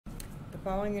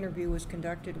following interview was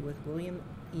conducted with William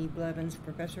E. Blevins,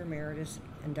 Professor Emeritus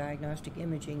in Diagnostic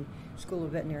Imaging, School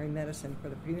of Veterinary Medicine for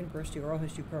the Purdue University Oral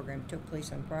History Program. It took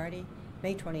place on Friday,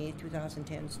 May 28,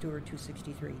 2010, Stewart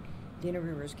 263. The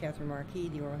interviewer is Katherine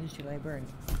Markee, the Oral History Librarian.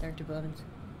 Dr. Blevins,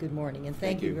 good morning, and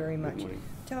thank you very much. Good morning.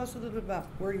 Tell us a little bit about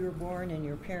where you were born and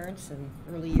your parents and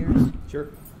early years. Sure.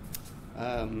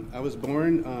 I was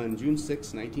born on June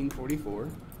 6, 1944.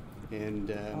 And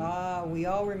we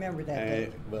all remember that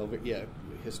date. Well, yeah,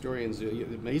 historians,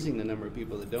 amazing the number of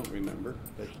people that don't remember.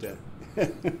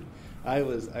 But I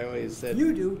always said...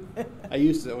 You do. I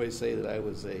used to always say that I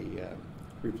was a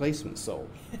replacement soul.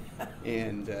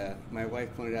 And my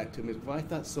wife pointed out to me, well, I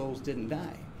thought souls didn't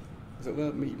die. I said,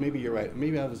 well, maybe you're right.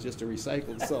 Maybe I was just a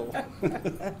recycled soul.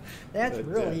 That's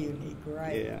really unique,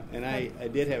 right? Yeah, and I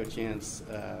did have a chance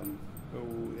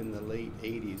in the late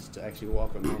 80s to actually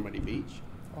walk on Normandy Beach.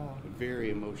 Oh. A very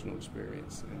emotional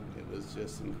experience. It was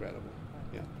just incredible.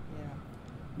 Yeah. Yeah.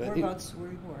 But whereabouts were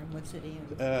you born? What city?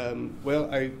 Well,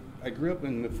 I grew up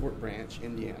in the Fort Branch,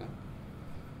 Indiana.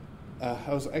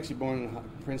 I was actually born in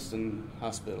Princeton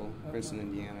Hospital, Princeton,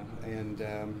 Indiana, and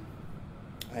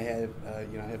I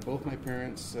had both my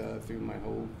parents through my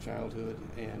whole childhood,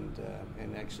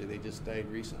 and actually they just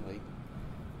died recently.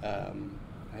 I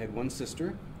had one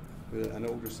sister, an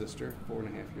older sister,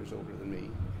 4.5 years older than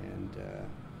me, and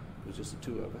it was just the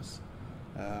two of us.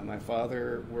 My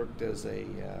father worked as I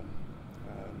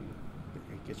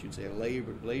guess you'd say a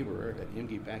laborer at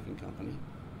Imge Packing Company,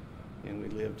 and we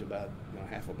lived about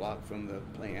half a block from the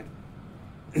plant.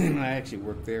 I actually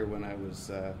worked there when I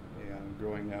was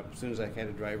growing up. As soon as I had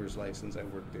a driver's license, I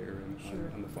worked there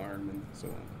on the farm and so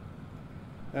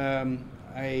on.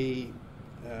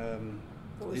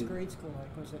 What was grade school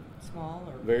like? Was it small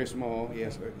or? Very small, okay.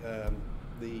 Yes.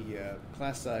 The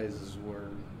class sizes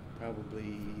were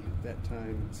probably at that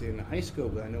time, see, in the high school,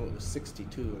 but I know it was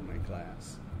 62 in my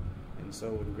class. And so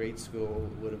in grade school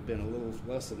it would have been a little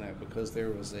less than that because there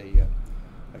was a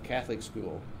Catholic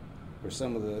school where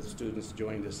some of the students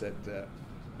joined us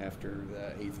after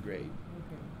the 8th grade.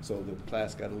 Okay. So the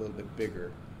class got a little bit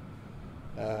bigger.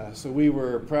 So we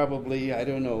were probably, I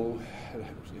don't know,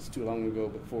 it's too long ago,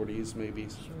 but 40s maybe,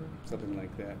 something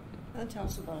like that. And tell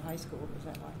us about high school. What was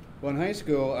that like? Well, in high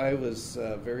school, I was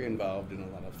very involved in a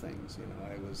lot of things.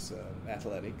 I was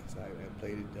athletic. So I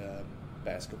played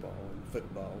basketball and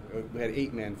football. We had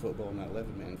 8-man football, not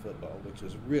 11-man football, which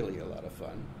was really a lot of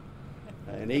fun.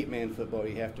 In 8-man football,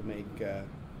 you have to make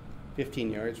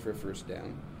 15 yards for a first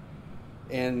down.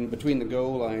 And between the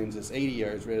goal lines, it's 80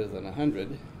 yards rather than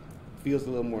 100. Field's a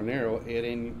little more narrow, and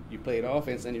then you played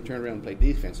offense, and you turn around and play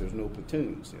defense. There's no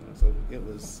platoons, so it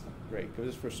was great. It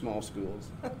was for small schools.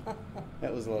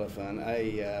 That was a lot of fun.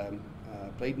 I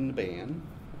played in the band.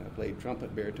 I played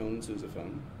trumpet, baritone, and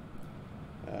sousaphone.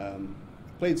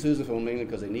 Played sousaphone mainly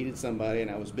because they needed somebody,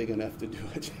 and I was big enough to do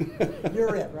it.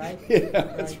 You're it, right? Yeah,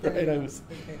 that's right.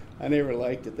 I never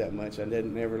liked it that much. I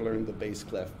never learned the bass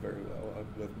clef very well.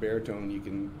 With baritone, you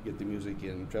can get the music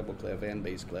in treble clef and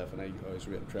bass clef, and I always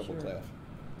read treble clef.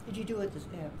 Did you do it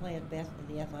play at the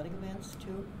athletic events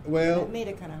too? Well, it made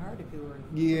it kind of hard if you were.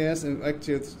 Yes, and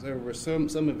actually there were some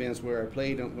events where I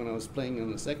played when I was playing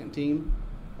on the second team.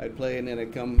 I'd play, and then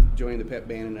I'd come join the pep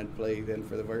band, and I'd play then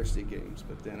for the varsity games.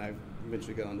 But then I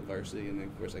eventually got on the varsity, and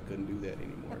of course I couldn't do that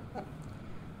anymore.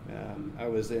 I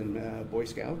was in Boy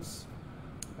Scouts.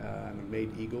 I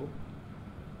made Eagle,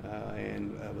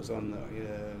 and I was on the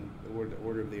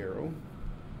Order of the Arrow.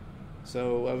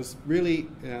 So I was really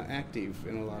active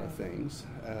in a lot of things.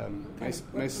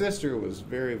 My sister was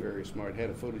very, very smart, had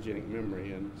a photogenic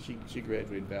memory, and she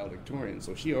graduated valedictorian,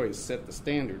 so she always set the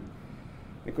standard.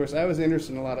 Of course, I was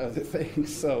interested in a lot of other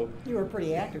things, so... You were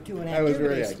pretty active, too, in activities. I was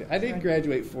very active. I did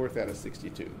graduate 4th out of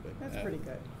 62. But, that's pretty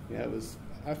good. Yeah,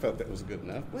 I felt that was good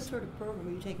enough. What sort of program?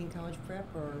 Were you taking college prep,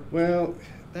 or...? Well,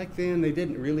 back then, they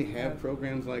didn't really have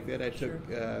programs like that. I took...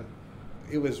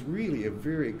 it was really a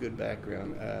very good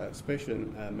background, especially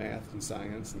in math and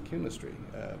science and chemistry.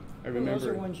 I remember... those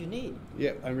are ones you need.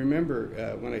 Yeah, I remember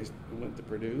when I went to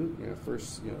Purdue,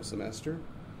 first semester,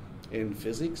 in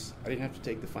physics, I didn't have to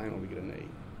take the final to get an A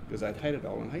because I'd had it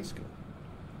all in high school.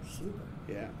 Super.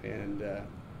 Yeah, and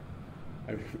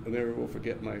I never will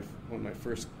forget one of my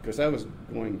first, because I was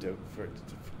going to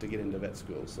get into vet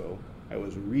school, so I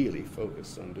was really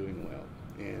focused on doing well.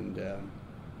 And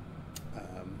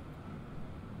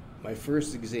my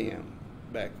first exam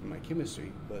back in my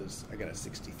chemistry I got a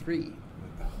 63.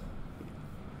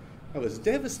 I was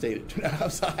devastated. I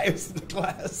was the highest in the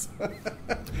class.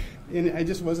 And I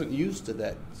just wasn't used to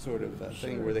that sort of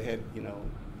thing where they had, and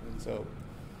so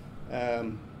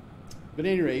But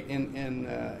at any rate,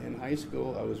 in high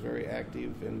school, I was very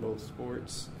active in both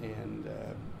sports, and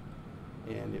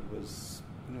it was,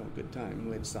 you know, a good time.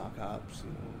 We had sock hops,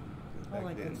 you know,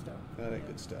 back then. Good stuff. All that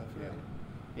good stuff,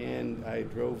 yeah. And I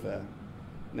drove a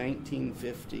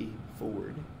 1950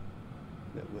 Ford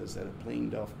that was had a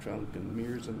planed off trunk and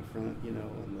mirrors in the front, you know,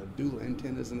 and the dual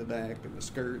antennas in the back and the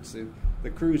skirts, and the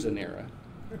cruising era.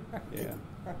 Yeah.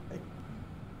 Right.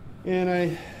 And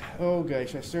I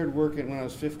started working when I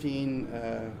was 15,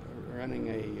 running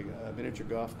a miniature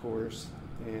golf course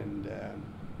and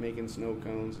making snow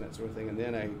cones and that sort of thing. And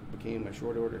then I became a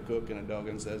short order cook in a Dog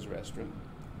and Says restaurant,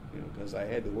 you know, because I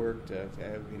had to work to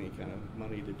have any kind of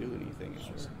money to do anything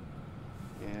else.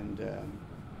 Sure. And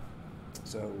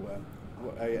so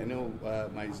I know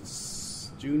my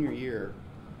junior year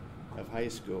of high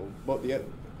school,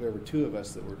 there were two of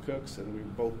us that were cooks, and we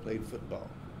both played football.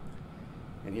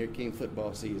 And here came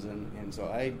football season, and so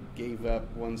I gave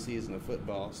up one season of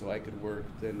football so I could work.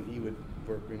 Then he would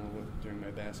work, you know, during my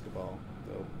basketball.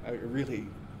 So I really,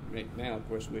 now, of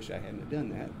course, wish I hadn't done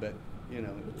that, but, you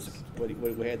know, it was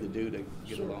what we had to do to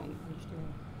get along.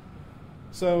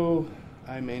 So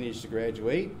I managed to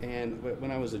graduate, and when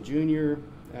I was a junior,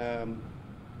 there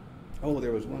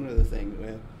was one other thing.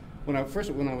 When I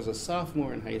was a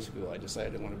sophomore in high school, I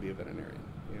decided I wanted to be a veterinarian.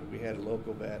 You know, we had a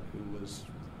local vet who was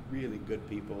really good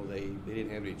people. They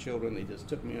didn't have any children. They just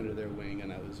took me under their wing,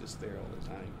 and I was just there all the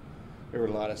time. There were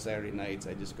a lot of Saturday nights.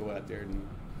 I'd just go out there and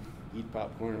eat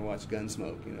popcorn and watch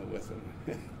Gunsmoke, you know, with them.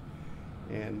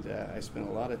 And I spent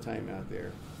a lot of time out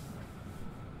there.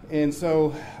 And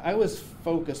so I was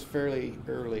focused fairly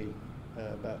early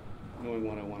about knowing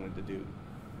what I wanted to do.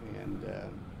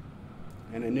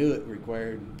 And I knew it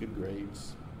required good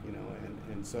grades, you know,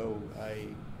 and so I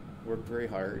worked very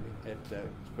hard at,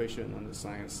 especially on the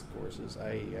science courses.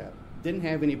 I didn't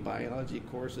have any biology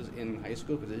courses in high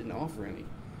school because they didn't offer any.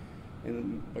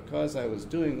 And because I was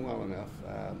doing well enough,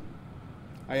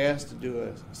 I asked to do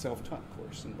a self-taught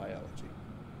course in biology.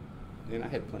 And I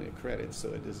had plenty of credits, so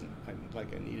it isn't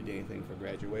like I needed anything for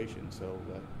graduation. So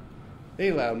they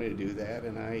allowed me to do that,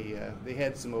 and they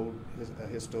had some old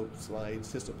histopath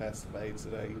slides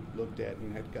that I looked at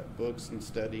and had got books and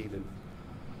studied, and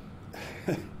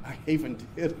I even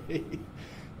did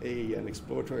an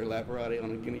exploratory laboratory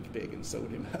on a guinea pig and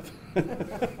sewed him up.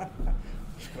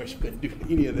 Of course, you couldn't do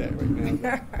any of that right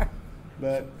now.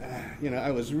 But you know,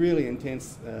 I was really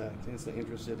intensely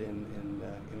interested in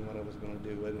what I was going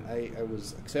to do, and I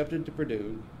was accepted to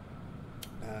Purdue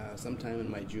sometime in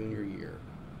my junior year.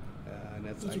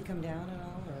 And Did you come down at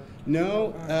all? Or?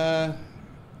 No,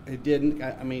 I didn't.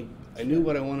 I mean, I knew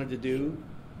what I wanted to do.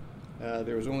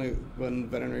 There was only one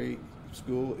veterinary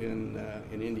school in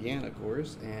Indiana, of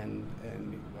course, and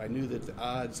I knew that the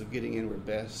odds of getting in were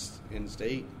best in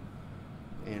state,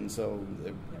 and so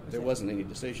there wasn't any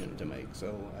decision to make.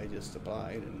 So I just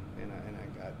applied, and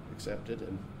I got accepted.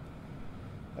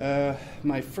 And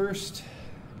my first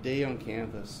day on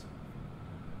campus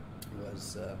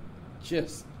was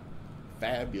just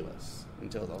fabulous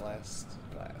until the last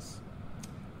class.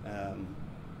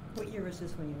 What year was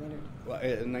this when you entered? Well,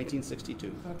 in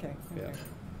 1962. Okay. Yeah,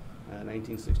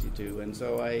 1962, and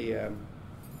so I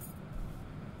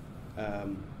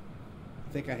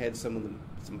think I had some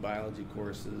biology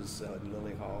courses in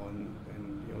Lilly Hall, and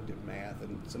you know, did math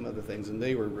and some other things, and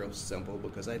they were real simple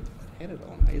because I had it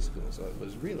all in high school, so it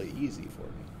was really easy for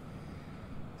me.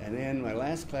 And then my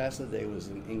last class of the day was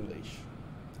in English,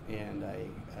 and I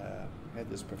had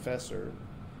this professor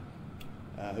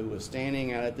who was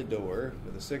standing out at the door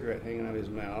with a cigarette hanging out of his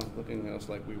mouth, looking at us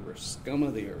like we were scum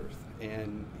of the earth,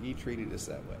 and he treated us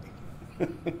that way.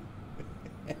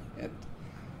 And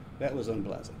that was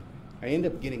unpleasant. I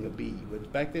ended up getting a B,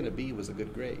 which back then a B was a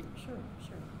good grade. Sure.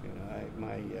 You know,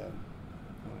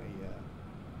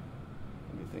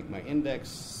 let me think. My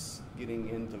index getting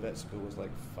into vet school was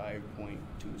like 5.2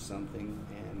 something,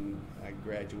 and I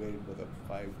graduated with a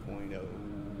 5.0, 2,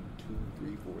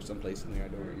 3, 4, someplace in there, I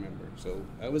don't remember. So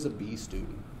I was a B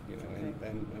student, you know,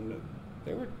 and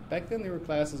there were, back then there were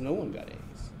classes no one got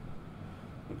A's.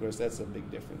 Of course, that's a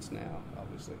big difference now,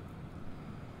 obviously.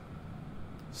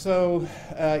 So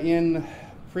in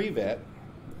pre-vet,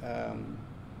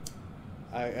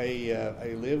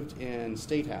 I lived in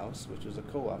State House, which was a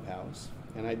co-op house,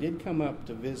 and I did come up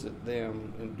to visit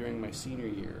them during my senior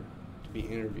year to be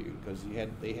interviewed because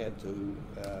they had to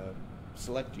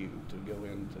select you to go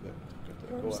into the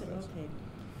Where co-op was it house. located?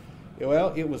 Yeah,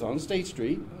 well, it was on State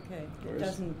Street. Okay.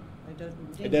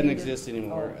 It doesn't exist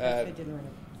anymore. They didn't run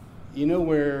it. You know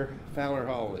where Fowler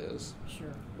Hall is?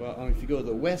 Sure. Well, if you go to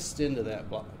the west end of that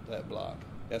block,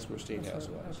 that's where State House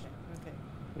was. Okay.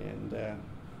 And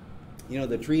You know,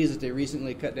 the trees that they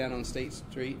recently cut down on State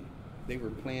Street, they were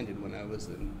planted when I was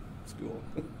in school.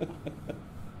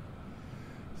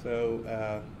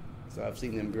 So I've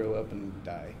seen them grow up and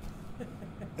die.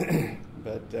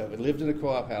 But we lived in a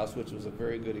co-op house, which was a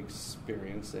very good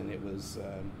experience, and it was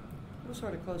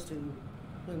sort of close to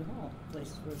Bloom Hall,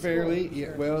 places where fairly. school, Yeah.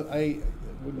 sure. Well, I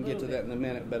wouldn't get to bit. that in a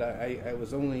minute, but I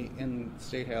was only in the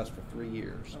State House for 3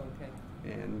 years, Oh,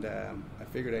 okay. and I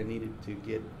figured I needed to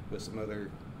get with some other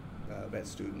vet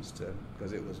students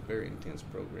because it was a very intense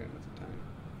program at the time.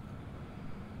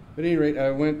 But at any rate,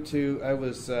 I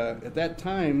was, at that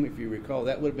time, if you recall,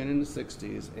 that would have been in the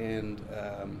 60s, and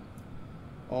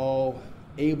all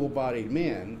able-bodied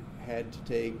men had to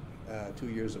take 2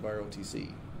 years of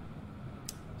ROTC.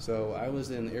 So I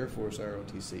was in Air Force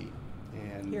ROTC.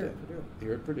 And Here at Purdue.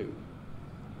 Here at Purdue,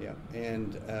 yeah.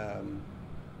 And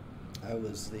I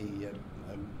was the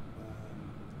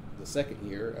second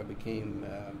year. I became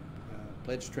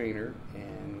pledge trainer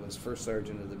and was first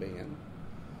sergeant of the band.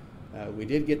 We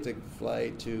did get to fly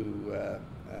to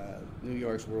New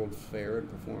York's World Fair and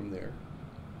perform there,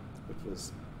 which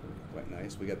was quite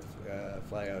nice. We got to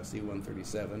fly a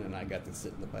C-137, and I got to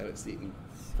sit in the pilot seat and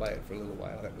fly it for a little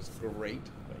while. That was great.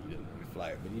 Well, you didn't really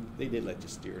fly it, but they did let you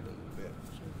steer it a little bit.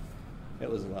 It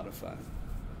was a lot of fun.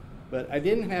 But I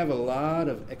didn't have a lot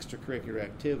of extracurricular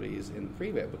activities in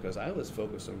pre-vet because I was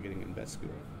focused on getting in vet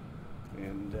school.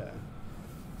 And,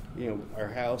 you know, our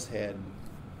house we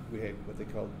had what they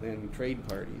called then trade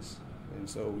parties. And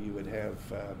so you would have,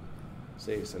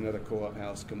 say, another co-op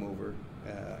house come over,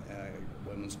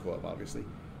 women's co-op, obviously,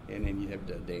 and then you'd have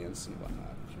to dance and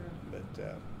whatnot. Sure. But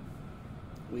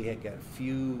we had got a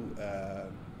few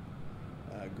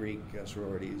Greek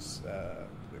sororities that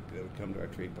would come to our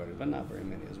trade parties, but not very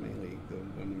many. It was mainly the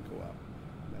women co-op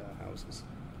houses.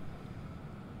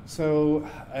 So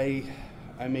I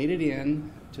made it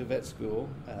in to vet school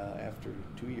after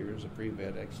 2 years of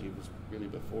pre-vet. Actually, it was really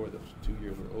before the 2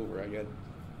 years were over. I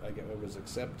was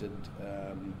accepted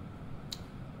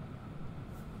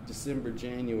December,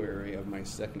 January of my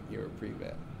second year of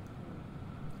pre-vet.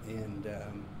 And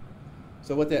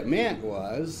so what that meant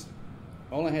was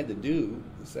all I had to do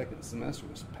the second semester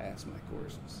was pass my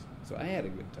courses. So I had a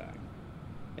good time.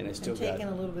 And I still taking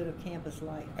a little bit of campus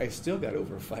life. I still got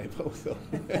over 5.0 though.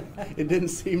 It didn't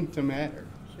seem to matter.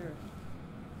 Sure.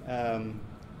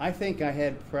 I think I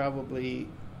had probably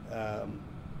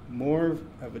more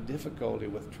of a difficulty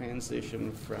with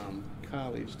transition from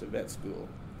college to vet school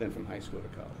than from high school to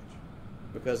college.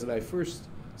 Because in my first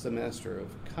semester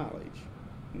of college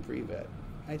in pre-vet,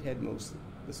 I'd had most of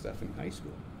the stuff in high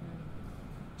school.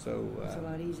 So it's a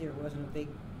lot easier. It wasn't a big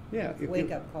yeah,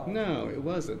 wake-up call. No, it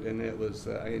wasn't. And it was,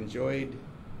 I enjoyed,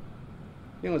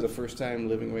 it was the first time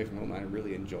living away from home. I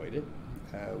really enjoyed it.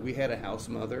 We had a house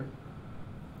mother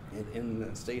in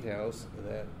the State House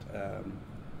that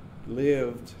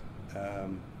lived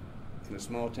in a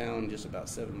small town just about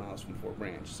 7 miles from Fort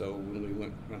Branch. So when we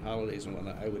went on holidays and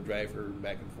whatnot, I would drive her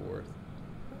back and forth.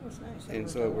 That was nice. And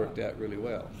so it worked out really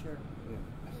well. Sure.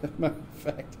 Yeah. In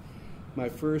fact, my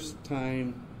first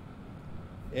time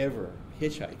ever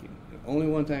hitchhiking, only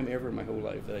one time ever in my whole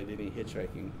life that I did any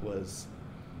hitchhiking, was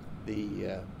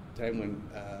the time when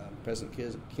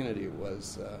President Kennedy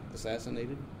was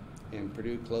assassinated and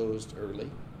Purdue closed early.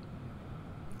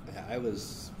 I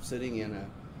was sitting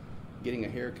getting a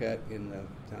haircut in down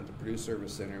at the Purdue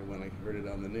Service Center when I heard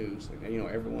it on the news. And, you know,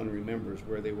 everyone remembers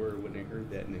where they were when they heard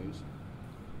that news.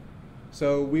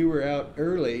 So we were out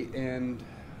early, and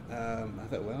I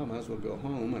thought, well, I might as well go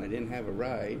home, and I didn't have a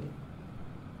ride.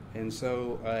 And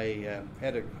so I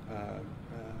had a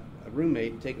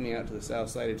roommate take me out to the south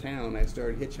side of town, and I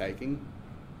started hitchhiking.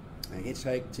 I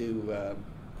hitchhiked to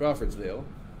Crawfordsville,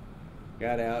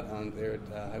 got out on there at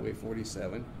Highway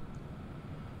 47,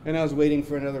 and I was waiting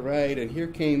for another ride, and here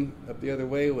came up the other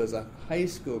way was a high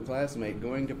school classmate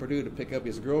going to Purdue to pick up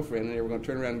his girlfriend, and they were going to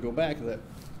turn around and go back.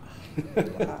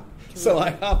 Wow. So I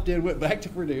hopped in, went back to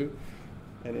Purdue,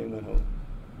 and then went home.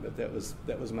 But that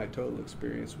was my total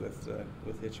experience with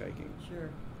hitchhiking. Sure.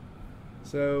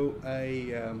 So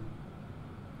I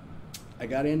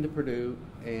got into Purdue,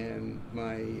 and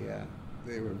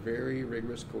they were very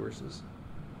rigorous courses,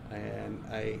 and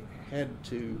I had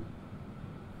to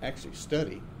actually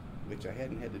study, which I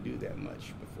hadn't had to do that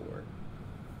much before.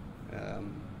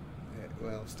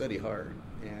 Well, study hard,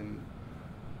 and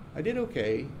I did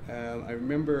okay. I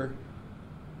remember,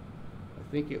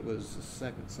 I think it was the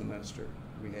second semester,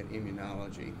 we had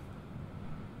immunology,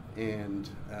 and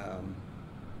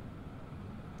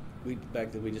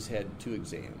back then we just had 2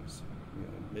 exams,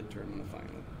 midterm and a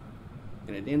final.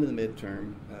 And at the end of the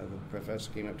midterm, the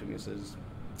professor came up to me and says,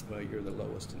 well, you're the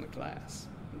lowest in the class.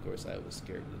 Of course, I was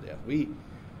scared to death.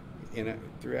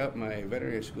 Throughout my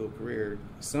veterinary school career,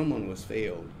 someone was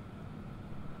failed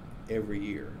every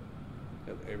year,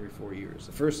 every 4 years.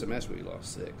 The first semester we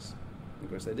lost 6. Of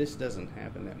course, that just doesn't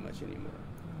happen that much anymore.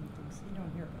 You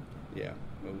don't hear about that. Yeah,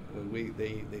 well,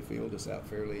 they failed us out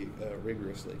fairly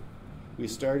rigorously. We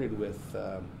started with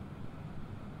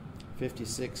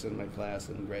 56 in my class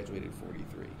and graduated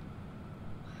 43.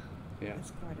 Yeah,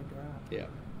 that's quite a drop. Yeah.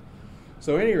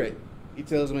 So at any rate, he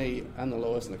tells me I'm the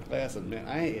lowest in the class, and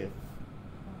man,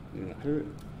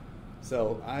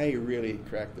 so I really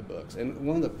cracked the books. And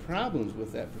one of the problems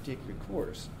with that particular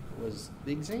course was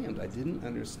the exams. I didn't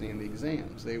understand the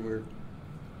exams.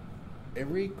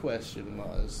 Every question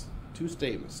was 2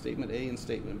 statements, statement A and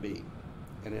statement B.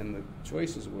 And then the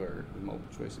choices were, the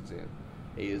multiple choice exam,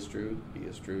 A is true, B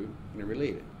is true, and they're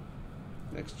related.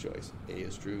 Next choice, A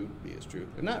is true, B is true.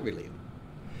 They're not related.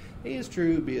 A is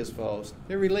true, B is false.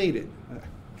 They're related. What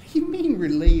do you mean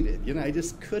related? I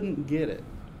just couldn't get it.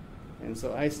 And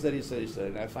so I studied,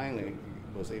 and I finally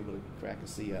was able to crack a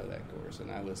C out of that course.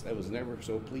 And I was never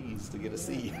so pleased to get a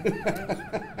C.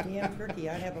 Yeah, tricky.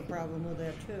 I'd have a problem with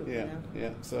that too.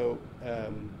 Yeah. So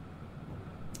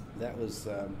that was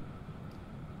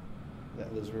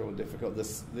real difficult.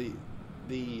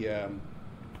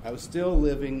 I was still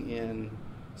living in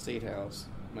State House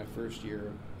my first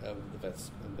year of the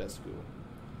vet school,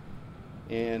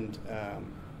 and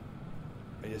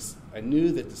I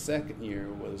knew that the second year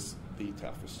was the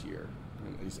toughest year.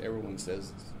 At least everyone said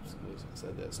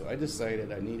that. So I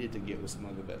decided I needed to get with some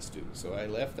other vet students. So I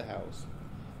left the house,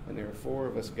 and there were 4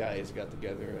 of us guys got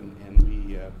together, and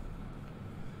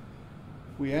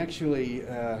we actually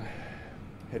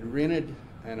had rented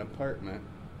an apartment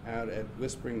out at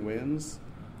Whispering Winds.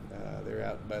 They're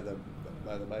out by the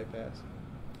bypass,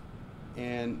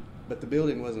 but the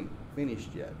building wasn't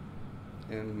finished yet,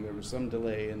 and there was some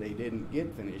delay, and they didn't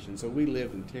get finished, and so we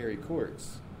lived in Terry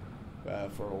Courts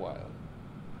for a while.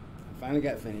 Finally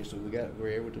got finished, so we were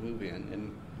able to move in,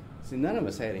 and see, none of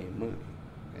us had any money,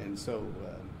 and so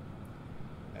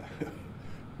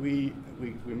we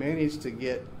managed to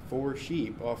get 4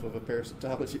 sheep off of a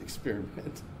parasitology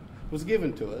experiment. It was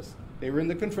given to us. They were in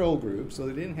the control group, so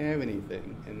they didn't have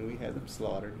anything, and we had them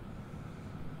slaughtered.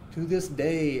 To this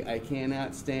day, I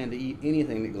cannot stand to eat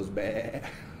anything that goes bad.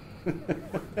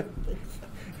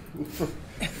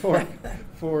 for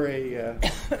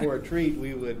a treat,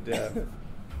 we would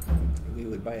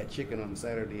buy a chicken on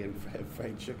Saturday and have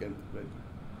fried chicken.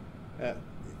 But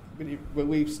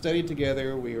we studied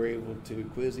together. We were able to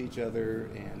quiz each other,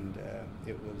 and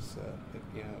it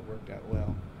worked out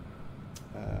well.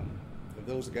 Of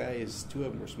those guys, 2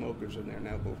 of them were smokers, and they're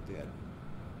now both dead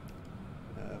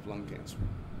of lung cancer.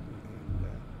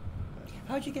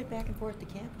 How'd you get back and forth to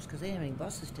campus? Because they didn't have any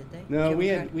buses, did they? No, we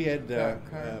had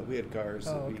cars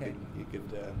Oh, that okay. we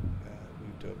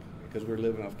took, because we were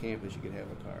living off campus. You could have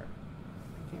a car.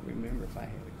 I can't remember if I had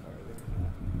a car there or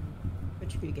not.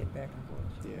 But you could get back and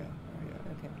forth. Yeah.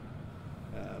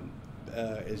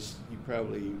 Okay. As you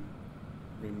probably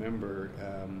remember,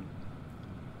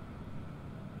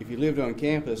 if you lived on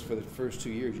campus for the first 2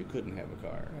 years, you couldn't have a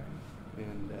car, Right.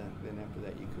 and then after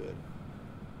that, you could.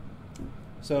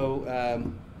 So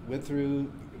made it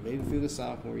through the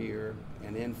sophomore year,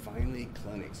 and then finally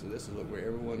clinics. So this is where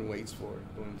everyone waits for,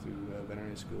 going through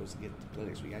veterinary schools to get to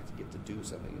clinics. We got to get to do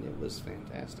something, and it was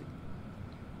fantastic.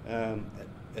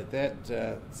 At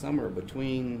that summer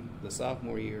between the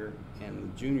sophomore year and the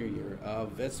junior year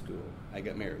of vet school, I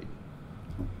got married.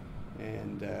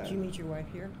 And Did you meet your wife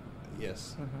here?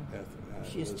 Yes. Is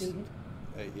she a student?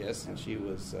 Yes, and she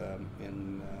was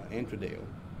in Antradale,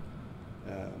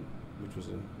 which was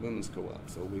a women's co-op.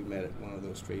 So we met at one of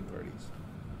those trade parties.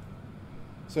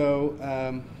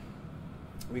 So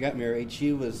we got married.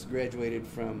 She was graduated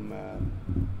from.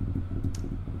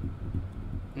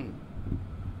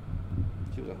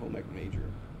 She was a home ec major.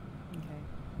 Okay.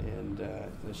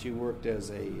 And she worked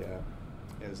as a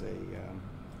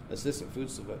assistant food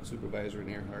supervisor in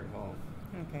Earhart Hall.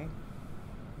 Okay.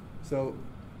 So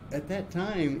at that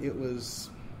time, it was,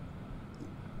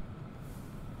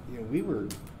 we were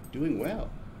doing well.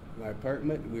 My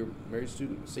apartment, we were Mary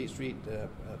Student, State Street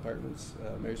apartments,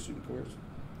 Mary Student course.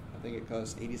 I think it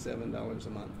cost $87 a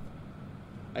month.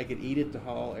 I could eat at the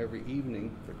hall every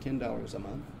evening for $10 a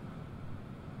month.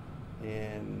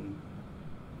 And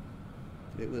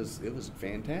it was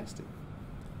fantastic.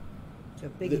 It's a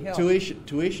big help.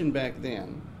 Tuition back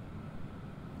then,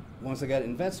 once I got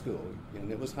in vet school,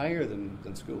 and it was higher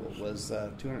than school, was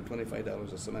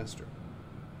 $225 a semester.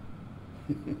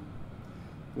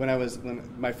 When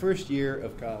my first year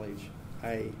of college,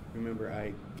 I remember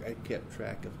I kept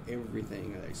track of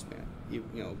everything that I spent, you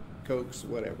know, Cokes,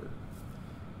 whatever,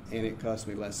 and it cost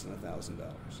me less than $1,000.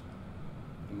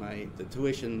 The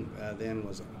tuition then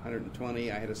was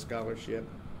 $120. I had a scholarship.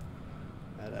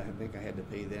 I think I had to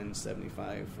pay then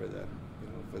 $75 for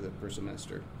the per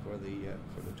semester for the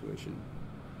tuition,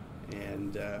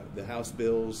 and the house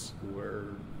bills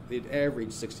it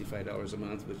averaged $65 a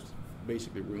month, which is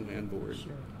basically room and board.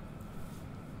 Sure.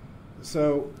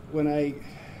 So when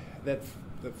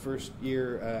the first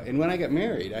year, and when I got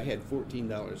married, I had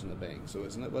 $14 in the bank. So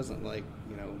it wasn't like,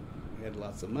 you know, we had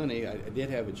lots of money. I did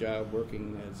have a job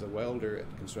working as a welder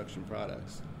at Construction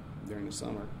Products during the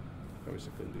summer.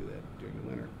 Obviously, couldn't do that during the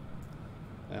winter.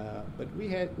 But we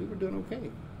were doing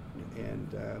okay,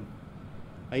 and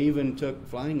I even took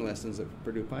flying lessons at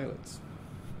Purdue pilots.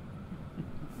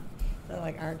 So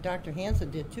like our Dr.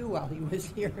 Hansen did too while he was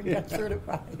here and got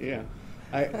certified. Yeah.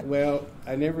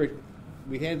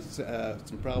 We had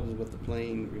some problems with the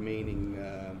plane remaining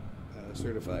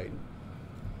certified,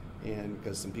 and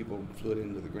because some people flew it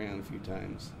into the ground a few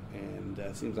times, and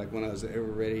it seems like when I was ever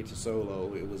ready to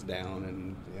solo, it was down,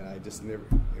 and I just never.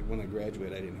 When I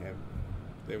graduated,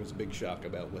 there was a big shock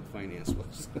about what finance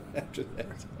was after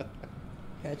that.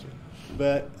 Gotcha.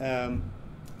 But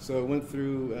so I went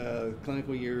through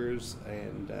clinical years,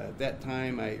 and at that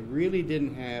time, I really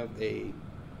didn't have a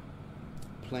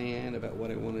plan about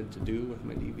what I wanted to do with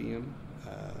my DVM.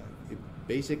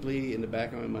 Basically, in the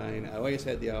back of my mind, I always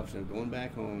had the option of going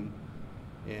back home,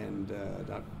 and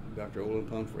Dr. Olin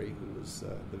Pumphrey, who was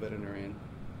the veterinarian,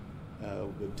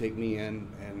 would take me in,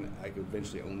 and I could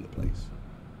eventually own the place.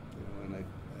 You know, and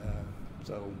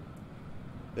so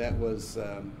that was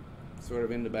sort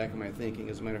of in the back of my thinking.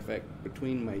 As a matter of fact,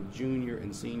 between my junior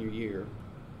and senior year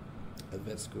of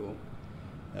vet school,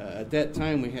 at that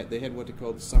time they had what they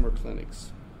called summer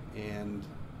clinics, and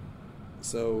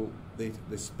so they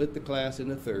split the class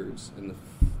into thirds, and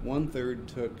one third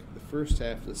took the first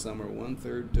half of the summer, one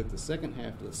third took the second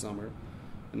half of the summer,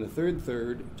 and the third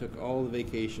took all the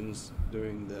vacations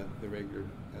during the regular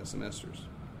semesters.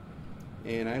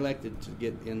 And I elected to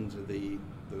get into the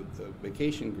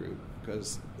vacation group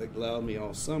because it allowed me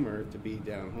all summer to be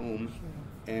down home,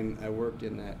 Sure. and I worked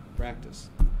in that practice.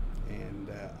 And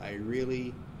I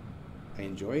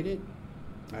enjoyed it.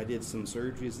 I did some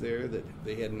surgeries there that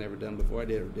they had never done before. I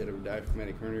did a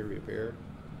diaphragmatic hernia repair,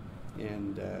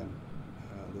 and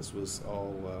this was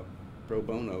all pro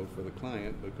bono for the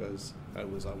client because I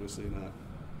was obviously not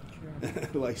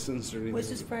Sure. licensed or anything. Was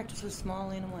this practice with small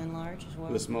animal and large as well?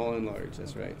 It was small and large,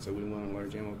 that's right. So we went on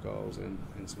large animal calls and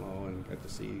small, and got to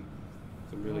see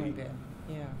some really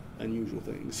unusual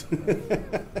things.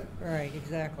 Right,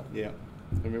 exactly. Yeah.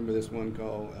 I remember this one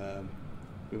call,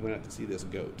 we went out to see this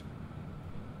goat,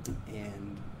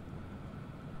 and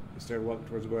we started walking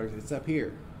towards the bar. It's up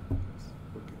here.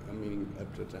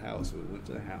 Up to the house. So we went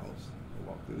to the house. We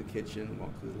walked through the kitchen,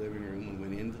 walked through the living room, and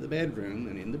went into the bedroom.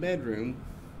 And in the bedroom,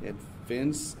 it had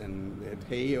fence and it had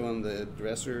hay on the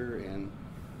dresser, and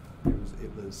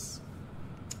it was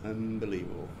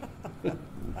unbelievable.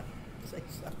 Say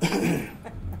so.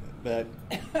 But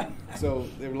so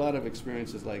there were a lot of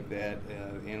experiences like that.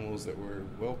 Animals that were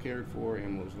well cared for,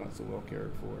 animals not so well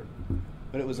cared for.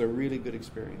 But it was a really good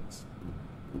experience,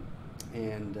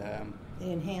 and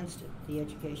They enhanced it, the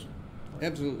education.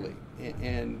 absolutely.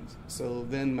 And so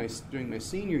then during my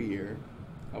senior year,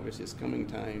 obviously it's coming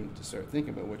time to start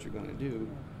thinking about what you're going to do.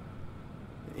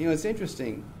 You know, it's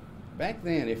interesting. Back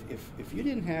then, if you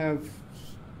didn't have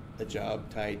a job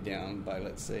tied down by,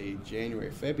 let's say, January,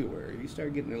 February, you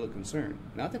started getting a little concerned.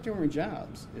 Not that there weren't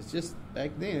jobs. It's just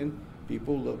back then,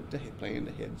 people looked to plan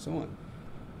ahead and so on.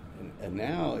 And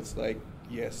now it's like,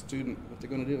 yes, student, what they're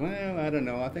going to do? Well, I don't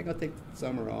know. I think I'll take the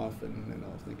summer off and then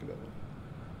I'll think about it.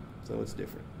 So it's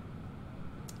different.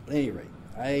 At any rate,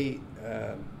 I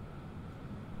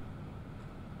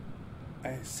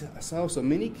saw so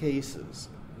many cases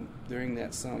during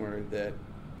that summer that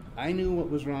I knew what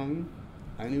was wrong.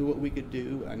 I knew what we could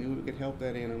do. I knew we could help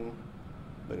that animal.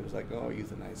 But it was like, oh,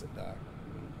 euthanize it, doc.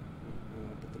 We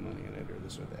want to put the money in it or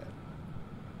this or that.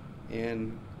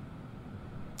 And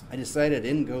I decided I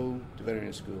didn't go to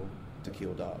veterinary school to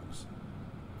kill dogs.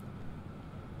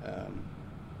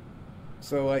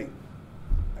 So I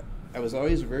was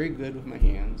always very good with my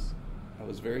hands. I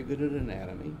was very good at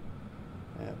anatomy,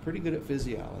 pretty good at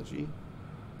physiology,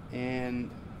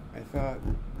 and I thought,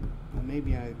 well,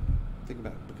 maybe I think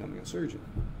about becoming a surgeon.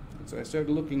 And so I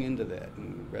started looking into that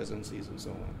in residencies and so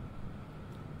on.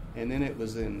 And then it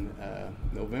was in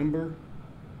November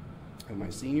of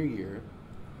my senior year,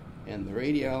 and the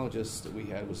radiologist that we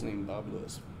had was named Bob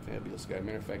Lewis, fabulous guy.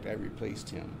 Matter of fact, I replaced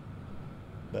him.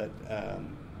 But, well,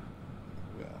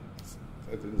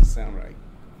 it doesn't sound right.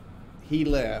 He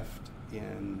left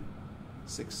in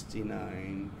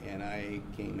 69, and I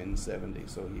came in 70,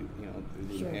 so he,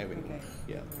 they didn't have anyone. Okay.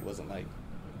 Yeah, it wasn't like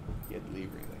he had to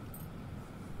leave or anything.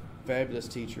 Fabulous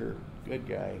teacher, good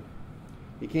guy.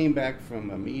 He came back from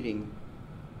a meeting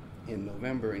in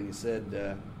November, and he said,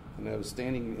 and I was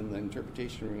standing in the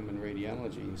interpretation room in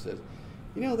radiology, he said,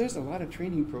 there's a lot of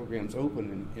training programs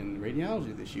open in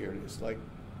radiology this year. And it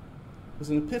was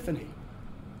an epiphany.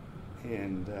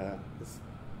 And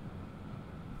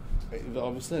all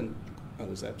of a sudden, I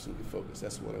was absolutely focused.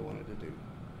 That's what I wanted to do.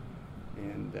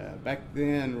 And back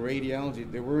then,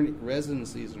 radiology, there weren't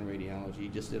residencies in radiology. You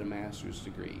just did a master's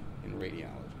degree in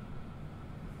radiology.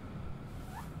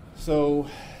 So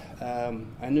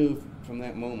I knew from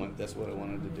that moment that's what I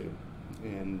wanted to do.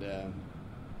 And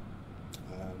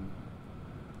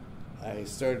I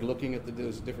started looking at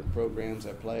those different programs.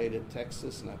 I applied at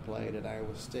Texas and I applied at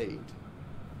Iowa State.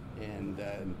 And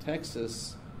in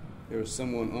Texas, there was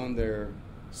someone on their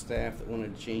staff that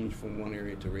wanted to change from one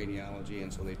area to radiology,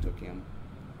 and so they took him.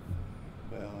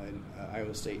 Well,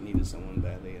 Iowa State needed someone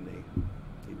badly, and they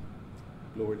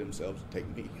lowered themselves to take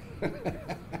me.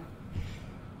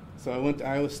 So I went to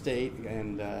Iowa State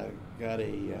and got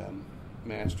a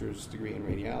master's degree in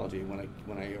radiology.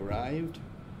 When I arrived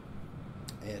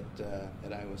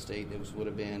at Iowa State, would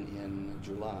have been in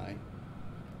July.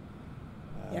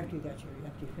 After you finished.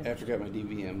 After I got my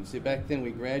DVM. See, back then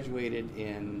we graduated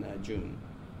in June,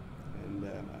 and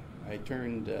I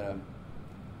turned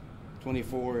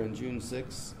 24 on June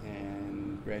 6th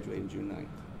and graduated June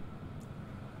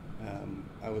 9th.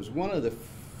 I was one of the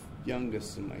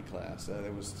youngest in my class.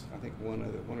 There was, I think, one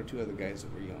or two other guys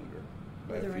that were younger.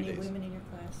 Were there any women in your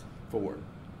class? 4.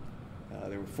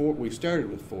 There were 4. We started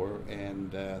with 4,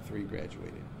 and 3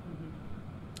 graduated.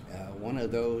 Mm-hmm. One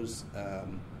of those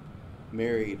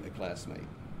married a classmate,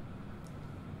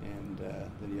 and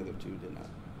then the other 2 did not.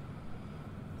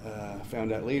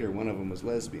 Found out later one of them was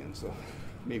lesbian, so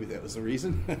maybe that was the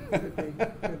reason.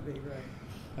 Could be, right.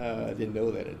 I didn't know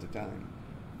that at the time.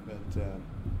 But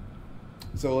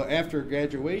so after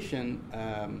graduation,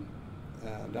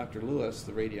 Dr. Lewis,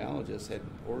 the radiologist, had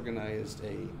organized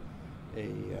a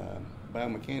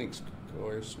biomechanics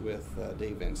course with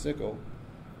Dave Van Sickle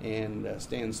and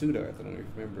Stan Sudarth. I don't know if you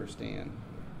remember Stan.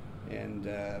 And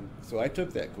so I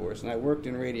took that course, and I worked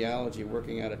in radiology,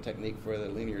 working out a technique for the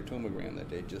linear tomogram that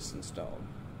they just installed.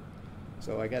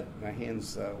 So I got my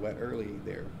hands wet early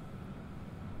there.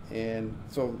 And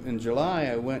so in July,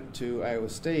 I went to Iowa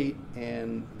State,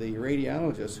 and the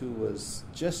radiologist who was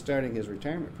just starting his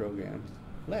retirement program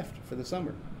left for the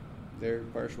summer. Their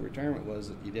partial retirement was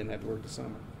that you didn't have to work the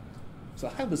summer. So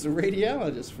I was a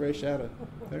radiologist fresh out of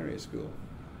veterinary school.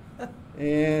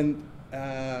 And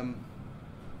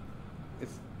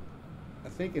I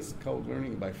think it's called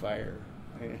learning by fire.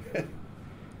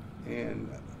 And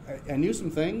I knew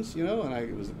some things, and I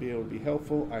was able to be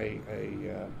helpful.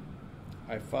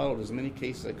 I followed as many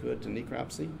cases as I could to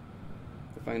necropsy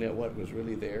to find out what was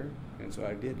really there, and so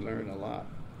I did learn a lot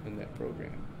in that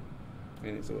program.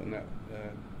 And so in that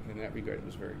regard, it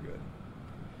was very good.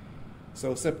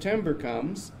 So September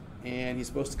comes, and he's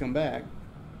supposed to come back.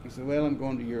 He said, "Well, I'm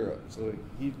going to Europe." So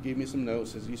he gave me some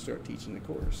notes as you start teaching the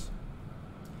course.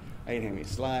 I didn't have any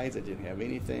slides. I didn't have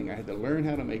anything. I had to learn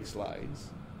how to make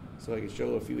slides so I could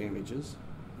show a few images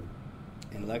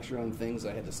and lecture on things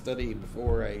I had to study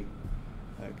before I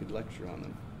could lecture on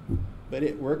them. But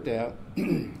it worked out.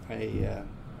 I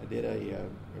did a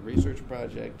research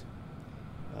project,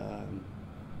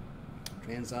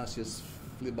 transosseous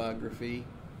phlebography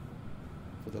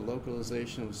for the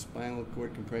localization of spinal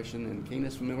cord compression in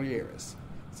Canis familiaris.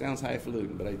 Sounds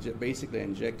highfalutin, but I basically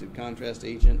injected contrast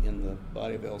agent in the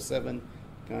body of L7,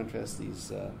 contrast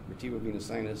these vertebrovenous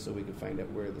sinus so we could find out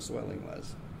where the swelling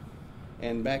was.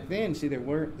 And back then, see, there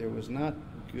were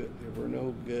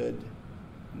no good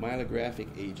myelographic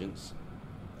agents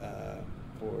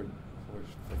for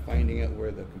finding out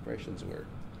where the compressions were.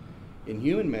 In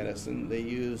human medicine, they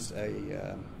used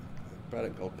a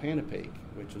product called Panopake,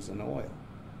 which was an oil.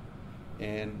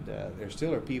 And there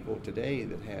still are people today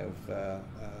that have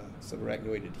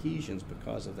subarachnoid adhesions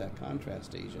because of that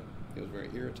contrast agent. It was very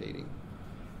irritating.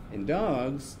 In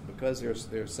dogs, because their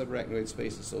subarachnoid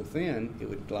space is so thin, it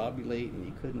would globulate, and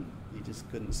you just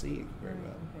couldn't see very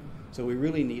well. Okay. So we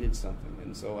really needed something,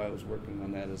 and so I was working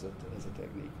on that as a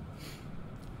technique.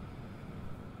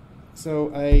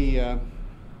 So I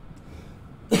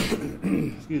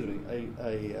excuse me.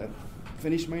 I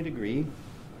finished my degree,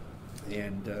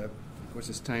 and of course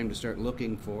it's time to start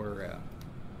looking for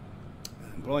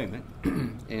employment.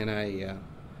 And I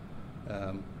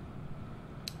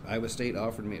Iowa State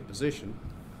offered me a position,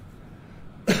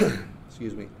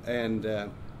 excuse me, and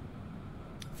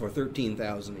for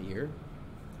 $13,000 a year,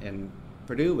 and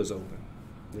Purdue was open.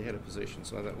 They had a position,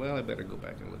 so I thought, well, I better go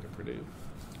back and look at Purdue,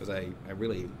 because I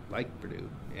really liked Purdue,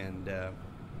 and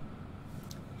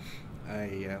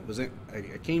I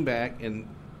came back, and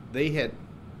they had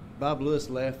Bob Lewis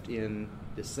left in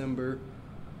December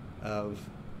of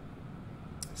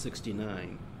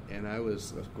 '69, and I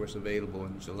was, of course, available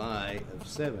in July of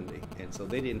 '70, and so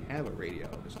they didn't have a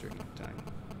radiologist during that time.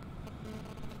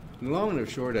 And the long and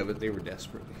the short of it, they were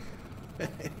desperate,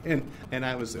 and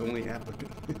I was the only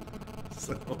applicant.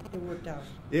 So It worked out.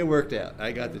 it worked out.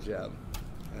 I got the job.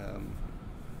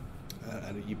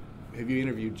 Have you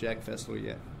interviewed Jack Fessler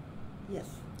yet? Yes.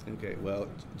 Okay, well,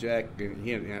 Jack,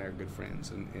 he and I are good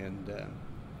friends, and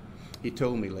he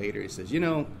told me later, he says,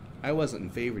 I wasn't in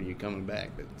favor of you coming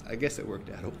back, but I guess it worked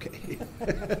out okay.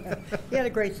 He had a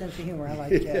great sense of humor. I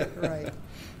like Jack. Yeah. Right.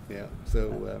 Yeah,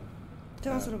 so...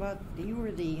 Tell us about, you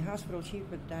were the hospital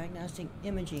chief of diagnostic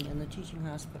imaging in the teaching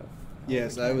hospital.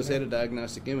 Yes, I was head of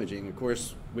diagnostic imaging. Of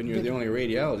course, when you're the only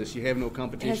radiologist, you have no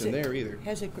competition there either.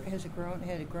 Had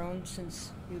it grown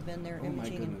since you've been there imaging? Oh, my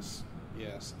goodness,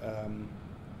 yes.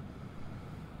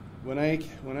 When I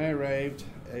arrived,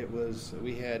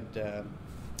 we had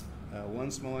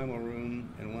one small animal room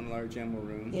and one large animal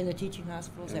room. In the teaching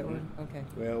hospital, is that right? Okay.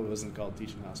 Well, it wasn't called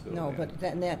teaching hospital. No, then.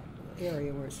 but in that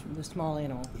area was the small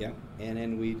animal. Yeah, and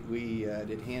then we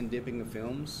did hand dipping of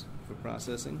films for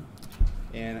processing.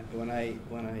 And when I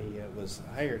was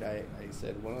hired, I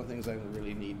said one of the things I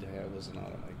really need to have was an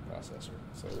automatic processor.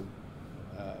 So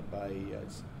by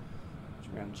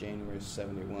around January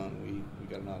 '71, we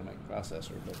got an automatic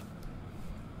processor.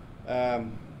 But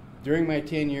during my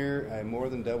tenure, I more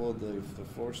than doubled the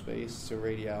floor space to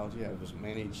radiology. I was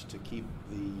managed to keep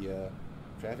the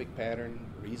traffic pattern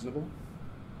reasonable,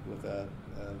 with an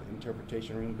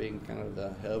interpretation room being kind of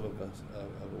the hub of a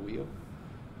wheel.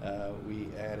 We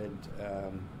added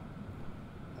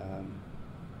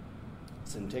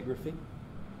scintigraphy,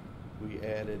 we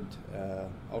added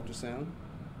ultrasound,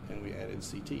 and we added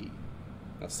CT.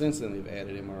 Now, since then, they've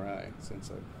added MRI.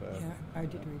 Since I've yeah, I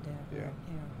did read that. Yeah, right,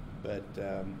 yeah. But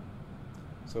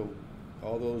so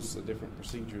all those different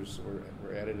procedures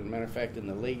were added. As a matter of fact, in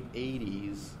the late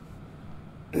 '80s,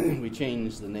 we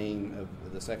changed the name of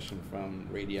the section from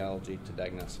radiology to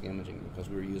diagnostic imaging because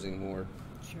we were using more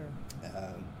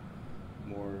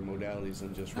modalities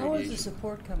than just radiation. How is the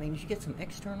support coming? Did you get some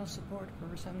external support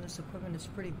for some of this equipment? It's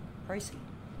pretty pricey.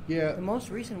 Yeah. The most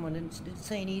recent one, did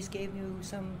St. E's gave you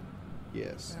some?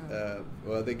 Yes.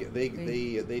 Well, they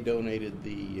donated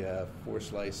the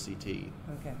 4-slice CT.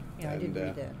 Okay. Yeah, I did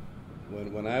read that.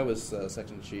 When I was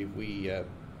section chief, we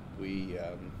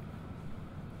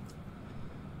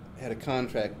had a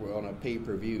contract on a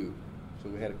pay-per-view. So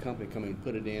we had a company come and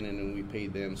put it in, and then we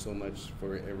paid them so much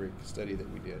for every study that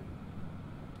we did.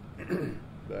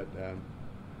 But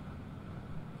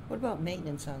what about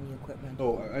maintenance on the equipment?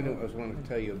 Oh, I know. I was wanting to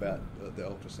tell you about the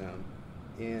ultrasound.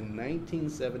 In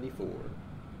 1974,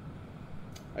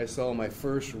 I saw my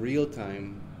first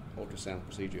real-time ultrasound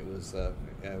procedure. It was at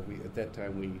that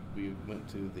time we went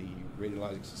to the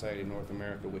Radiologic Society of North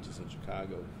America, which is in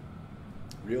Chicago.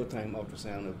 Real-time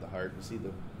ultrasound of the heart. You see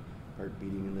the heart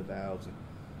beating in the valves. And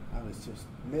I was just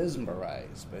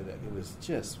mesmerized by that. It was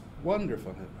just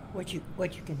wonderful. What you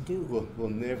can do. We'll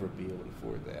never be able to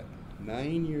afford that.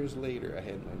 9 years later, I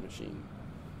had my machine.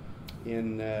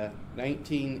 In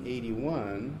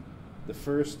 1981, the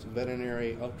first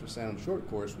veterinary ultrasound short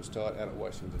course was taught out at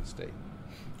Washington State.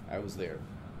 I was there.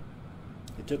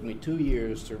 It took me 2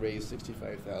 years to raise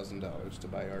 $65,000 to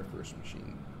buy our first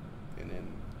machine, and then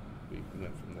we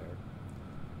went from there.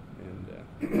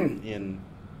 And in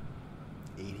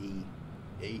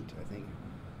 '88, I think,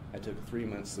 I took a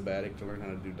 3-month sabbatic to learn how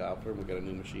to do Doppler. We got a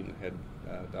new machine that had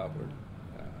Doppler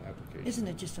application. Isn't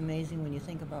it just amazing when you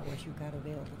think about what you've got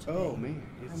available today? Oh man,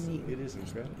 it is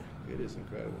incredible. It is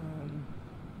incredible.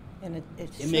 And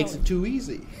it makes it too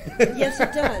easy. Yes,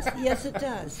 it does. Yes, it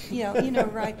does. You know,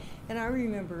 right? And I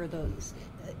remember those.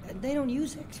 They don't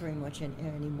use X-ray much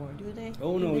anymore, do they?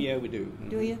 Oh no, yeah, we do.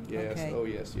 Do you? Yes. Okay. Oh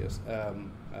yes, yes.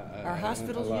 Are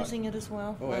hospitals using it as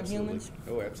well? Oh, on absolutely. Humans?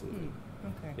 Oh, absolutely.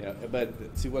 Okay. Yeah, but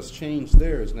see, what's changed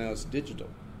there is now it's digital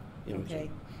imaging. Okay.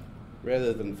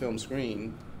 Rather than film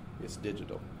screen, it's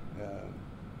digital.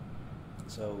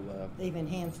 They've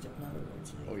enhanced it, in other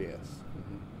words. Oh yes.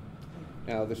 Mm-hmm.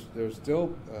 Now there's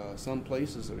still some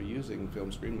places that are using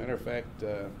film screen. Matter of fact,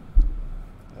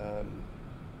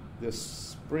 this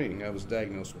spring I was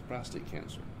diagnosed with prostate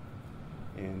cancer,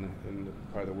 and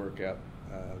part of the workup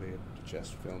They had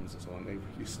chest films and so on. They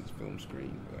used this film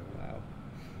screen. Wow.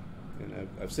 And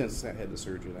I've since had the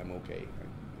surgery, and I'm okay.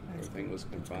 Everything was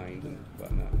confined and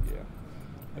whatnot, yeah.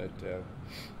 But,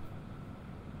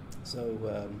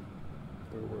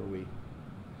 where were we?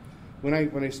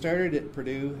 When I started at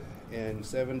Purdue in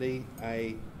 70,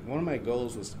 one of my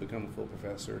goals was to become a full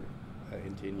professor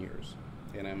in 10 years.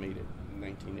 And I made it in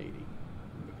 1980. I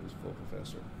became a full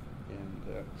professor. And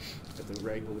at the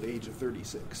ripe old age of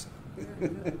 36.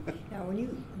 Very good. Now,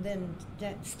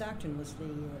 Stockton was the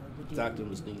dean. Stockton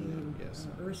was dean, yes.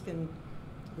 Erskine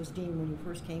was dean when you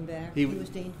first came back. He was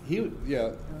dean? Yeah.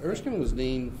 Okay. Erskine was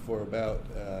dean for about,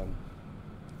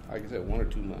 like I said, 1 or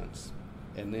 2 months.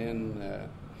 And then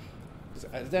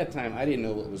at that time, I didn't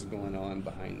know what was going on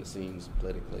behind the scenes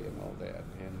politically and all that.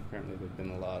 And apparently there'd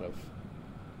been a lot of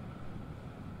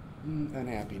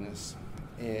unhappiness.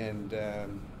 And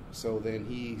so then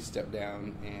he stepped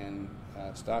down, and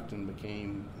Stockton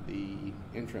became the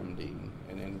interim dean,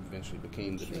 and then eventually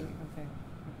became the dean. Okay.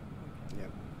 Yeah.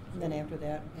 And then after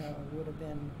that would have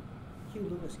been Hugh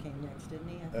Lewis came next, didn't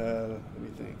he? Let me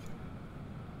think.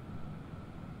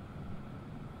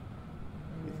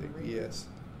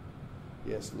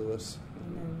 Yes, Lewis.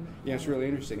 Yeah, it's really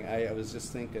interesting. I was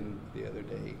just thinking the other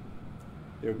day,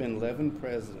 there have been 11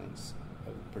 presidents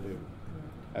of Purdue.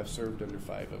 I've served under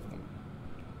 5 of them.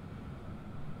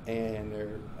 And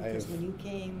because when you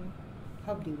came,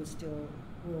 Hubdy was still,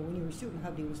 when you were a student,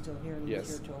 Hubdy was still here, and he was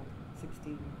here till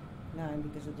 69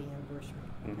 because of the anniversary.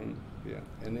 Mm-hmm. Yeah,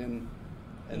 and then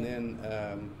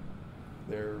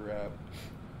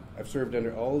I've served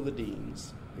under all of the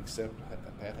deans except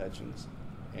Pat Hutchins,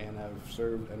 and I've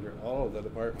served under all of the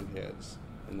department heads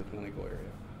in the clinical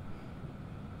area.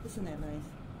 Isn't that nice?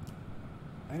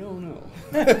 I don't know.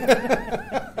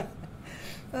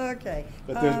 Okay.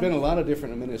 But there's been a lot of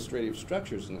different administrative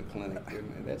structures in the clinic,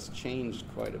 and that's changed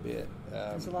quite a bit.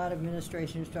 There's a lot of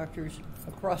administration structures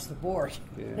across the board.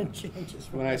 Yeah. It changes.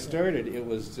 When I started, it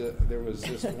was there was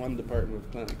just one department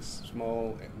of clinics,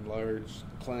 small and large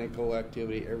clinical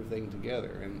activity, everything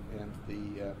together, and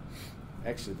the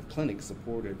actually the clinic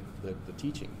supported the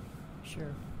teaching.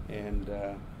 Sure. And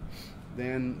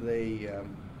then they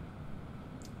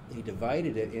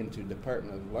divided it into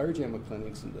department of large AMA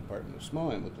clinics and department of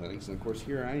small AMA clinics, and of course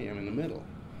here I am in the middle.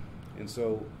 And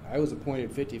so I was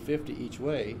appointed 50-50 each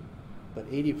way,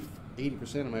 but 80%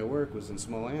 of my work was in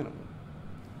small animal.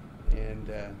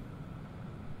 And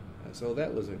so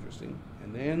that was interesting.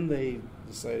 And then they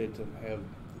decided to have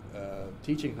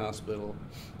teaching hospital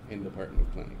and department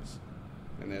of clinics.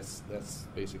 And that's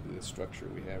basically the structure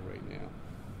we have right now.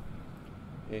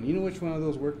 And you know which one of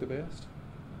those worked the best?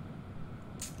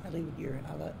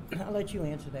 I'll let you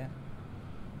answer that.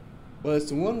 Well, it's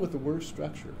the one with the worst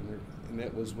structure, and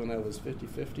that was when I was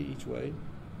 50-50 each way.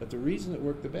 But the reason it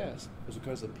worked the best was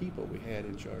because of the people we had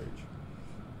in charge.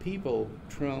 People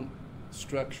trump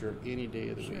structure any day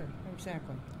of the week. Sure,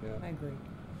 exactly. Yeah. I agree.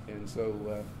 And so,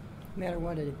 no matter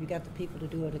what, if you got the people to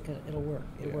do it, it'll work.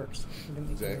 It works.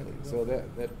 Exactly. So that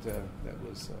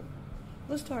was.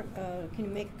 Let's talk. Can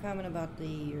you make a comment about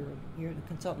you're the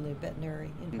consultant of the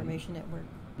Veterinary Information Network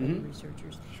for the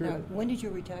researchers? Sure. Now, when did you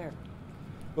retire?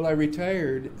 Well, I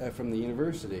retired from the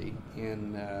university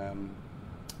in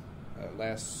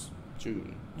last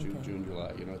June,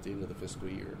 July. At the end of the fiscal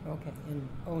year. Okay, in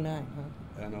 2009,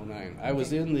 huh? In 2009, I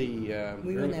was in the.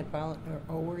 Were you in that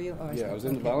were you? Oh, I was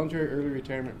in the voluntary early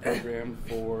retirement program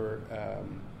for.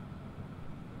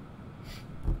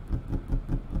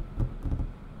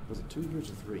 Was it 2 years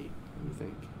or 3? What do you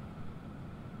think?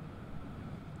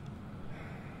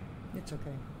 It's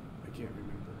okay. I can't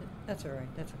remember. That's all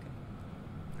right. That's okay.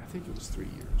 I think it was 3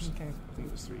 years. Okay. I think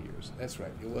it was 3 years. That's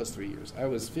right. It was 3 years. I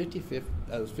was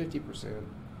 50%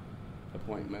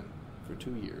 appointment for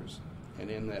 2 years, and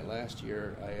in that last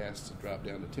year, I asked to drop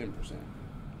down to 10%.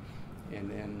 And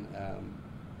then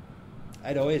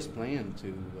I'd always planned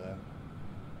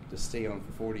to stay on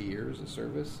for 40 years of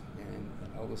service, and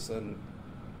all of a sudden,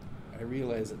 I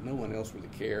realized that no one else really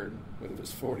cared whether it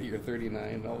was 40 or 39,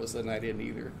 and all of a sudden I didn't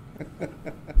either.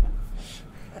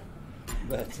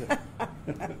 But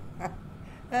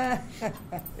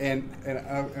and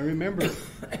I remember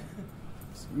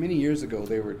many years ago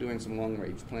they were doing some long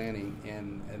range planning,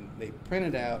 and they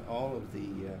printed out all of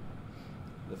the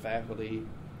faculty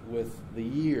with the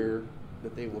year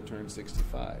that they will turn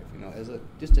 65, as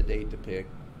just a date to pick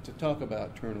to talk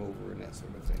about turnover and that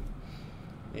sort of thing.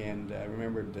 And I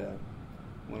remembered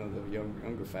one of the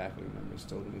younger faculty members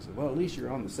told me, he said, well, at least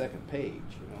you're on the second page,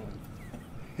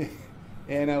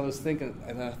 And I was thinking,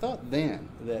 and I thought then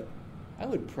that I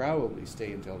would probably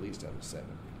stay until at least I was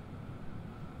 70.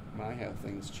 My, how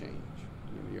things change.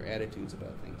 your attitudes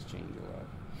about things change a lot.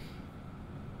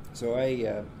 So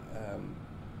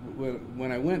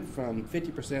when I went from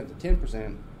 50% to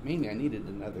 10%, mainly I needed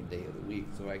another day of the week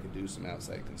so I could do some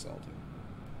outside consulting.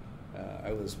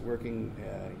 I was working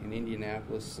in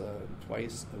Indianapolis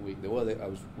twice a week. Well, I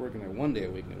was working there one day a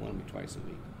week, and they wanted me twice a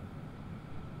week.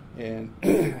 And I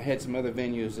had some other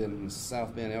venues in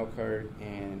South Bend, Elkhart,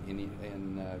 and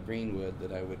in Greenwood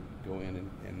that I would go in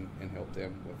and help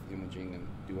them with imaging and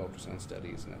do ultrasound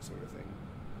studies and that sort of thing.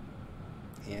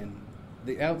 And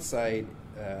the outside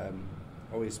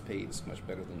always pays much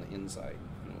better than the inside,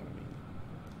 you know what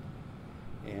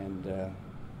I mean? And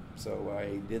so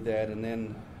I did that, and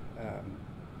then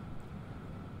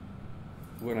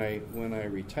when I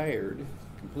retired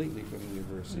completely from the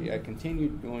university, I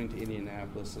continued going to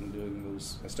Indianapolis and doing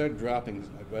those. I started dropping.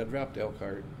 I dropped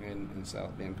Elkhart and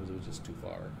South Bend because it was just too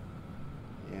far.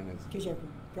 And because you have to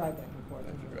drive back and forth.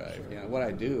 I have to drive. Sure. Yeah. What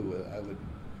I do, I would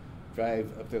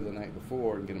drive up there the night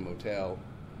before and get a motel,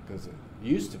 because it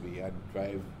used to be I'd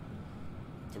drive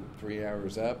 3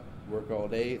 hours up, work all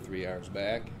day, 3 hours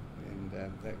back, and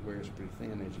that wears pretty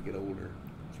thin as you get older.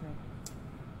 That's right.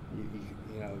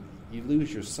 You know, you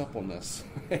lose your suppleness.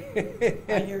 I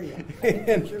hear you.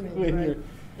 When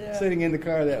you're sitting in the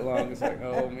car that long, it's like,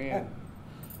 oh man.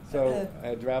 So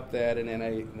I dropped that, and then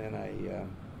I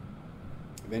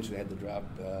eventually had to drop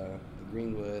the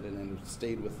Greenwood, and then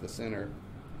stayed with the center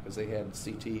because they had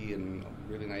CT and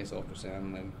really nice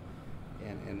ultrasound,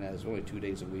 and that was only 2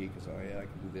 days a week. So I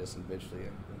could do this, and eventually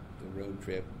the road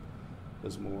trip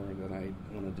was more than I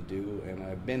wanted to do, and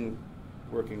I've been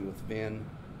working with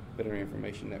Veterinary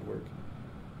Information Network,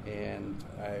 and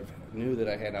I knew that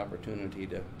I had opportunity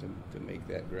to make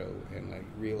that grow, and I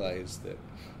realized that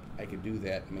I could do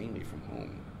that mainly from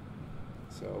home.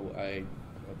 So I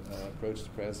approached the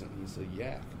president, and he said,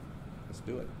 yeah, let's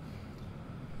do it.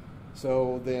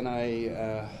 So then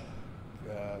I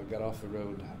got off the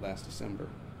road last December.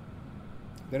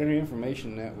 Veterinary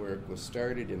Information Network was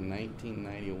started in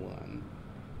 1991,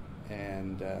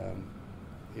 and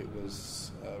it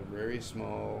was a very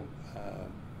small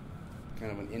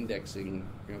kind of an indexing,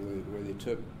 where they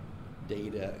took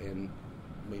data and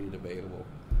made it available.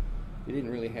 They didn't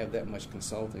really have that much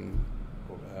consulting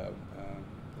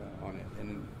on it.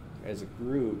 And as it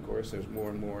grew, of course, there's more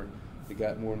and more. They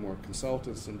got more and more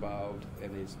consultants involved,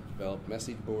 and they developed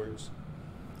message boards.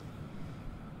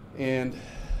 And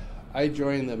I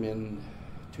joined them in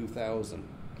 2000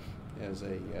 as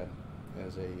a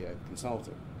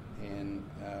consultant, and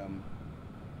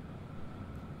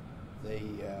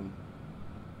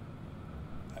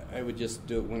I would just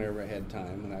do it whenever I had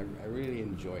time, and I really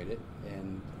enjoyed it,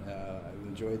 and I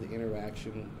enjoyed the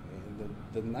interaction. And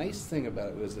the nice thing about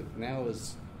it was that now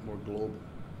is more global,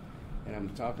 and I'm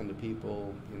talking to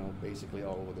people, basically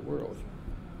all over the world,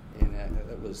 and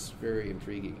that was very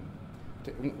intriguing.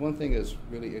 One thing is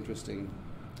really interesting.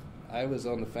 I was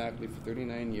on the faculty for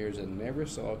 39 years and never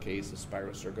saw a case of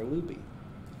Spirocerca lupi.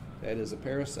 That is a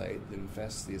parasite that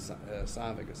infests the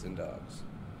esophagus in dogs.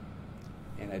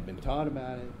 And I'd been taught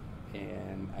about it,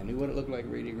 and I knew what it looked like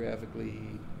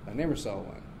radiographically. I never saw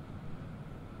one.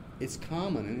 It's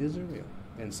common in Israel.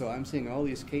 And so I'm seeing all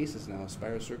these cases now of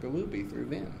Spirocerca lupi through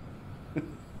VIN.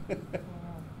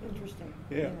 Interesting.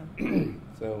 Yeah.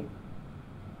 So,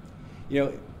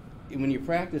 when you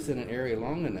practice in an area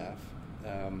long enough,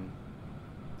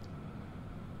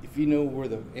 if you know where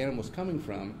the animal's coming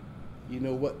from, you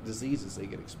know what diseases they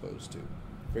get exposed to.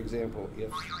 For example,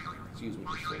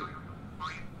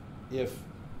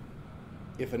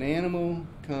 if an animal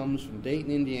comes from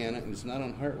Dayton, Indiana, and it's not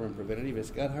on heartworm preventative,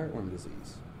 it's got heartworm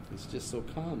disease. It's just so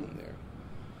common there.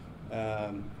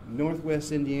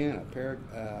 Northwest Indiana,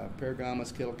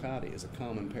 Paragomus killicati is a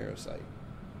common parasite.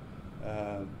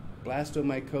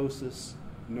 Blastomycosis,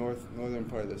 northern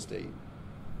part of the state.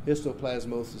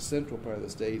 Histoplasmosis, central part of the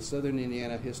state. Southern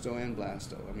Indiana, histo and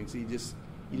blasto. I mean, so you just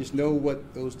know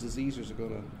what those diseases are going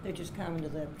to. They're just common to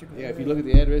that particular. Yeah, if you look at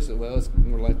the address, well, it's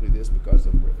more likely this because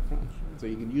of where they're from. Sure. So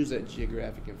you can use that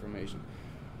geographic information.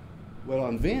 Well,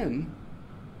 on VIN,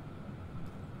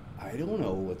 I don't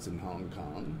know what's in Hong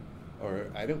Kong, or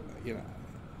I don't.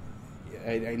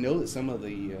 I know that some of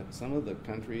the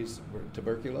countries where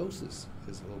tuberculosis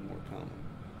is a little more common,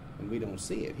 and we don't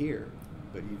see it here,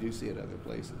 but you do see it other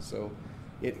places. So,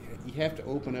 you have to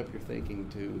open up your thinking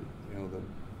to the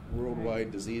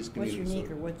worldwide disease community. What's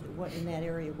unique, or what in that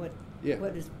area? What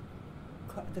is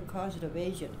the causative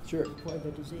agent for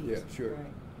the disease? Yeah, sure.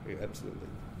 Right. Yeah, absolutely.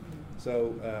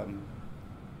 So.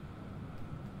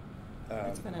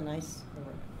 It's been a nice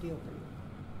deal for you.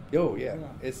 Oh yeah,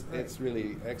 it's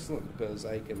really excellent because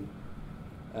I can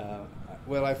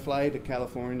Well, I fly to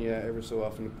California every so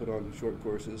often to put on short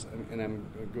courses, and I'm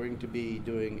going to be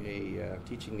doing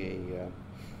teaching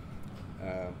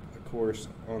a course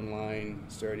online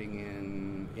starting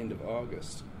in end of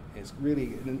August. It's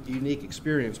really a unique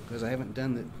experience because I haven't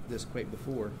done this quite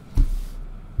before.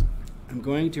 I'm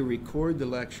going to record the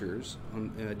lectures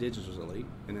digitally,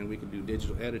 and then we can do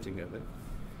digital editing of it.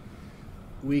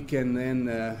 We can then,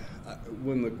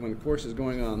 when the course is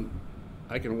going on,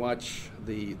 I can watch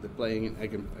the playing. I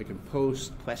can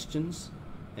post questions,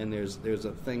 and there's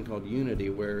a thing called Unity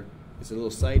where it's a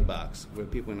little side box where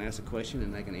people can ask a question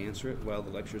and I can answer it while the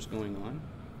lecture is going on.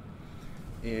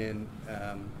 And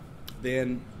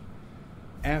then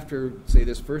after, say,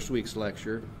 this first week's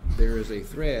lecture, there is a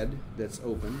thread that's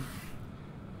open,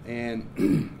 and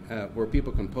where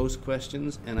people can post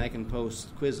questions, and I can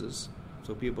post quizzes,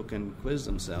 so people can quiz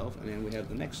themselves, and then we have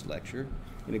the next lecture,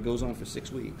 and it goes on for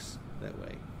 6 weeks that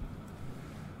way.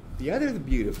 The other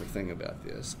beautiful thing about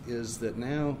this is that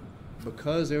now,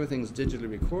 because everything's digitally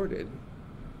recorded,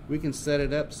 we can set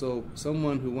it up so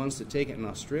someone who wants to take it in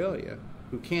Australia,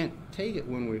 who can't take it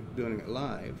when we're doing it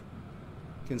live,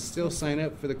 can still sign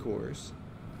up for the course,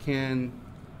 can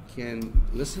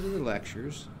listen to the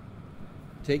lectures,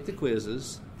 take the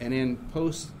quizzes, and then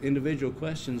post individual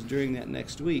questions during that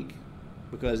next week,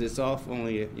 because it's off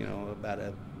only, about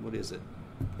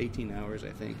 18 hours, I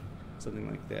think, something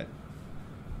like that.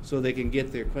 So they can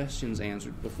get their questions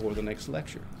answered before the next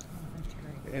lecture. Oh, that's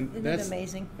great. And Isn't that's it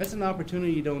amazing? That's an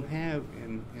opportunity you don't have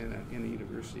in a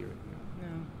university right now.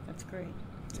 No, that's great.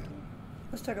 Yeah.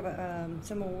 Let's talk about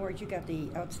some awards. You got the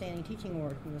Outstanding Teaching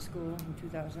Award from the school in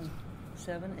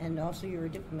 2007, and also you were a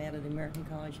diplomat of the American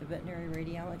College of Veterinary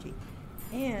Radiology,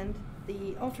 and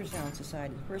the Ultrasound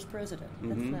Society, the first president.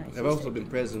 That's nice. I've also been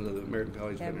president of the American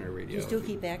College of Veterinary Radiology. Do you still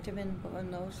keep active in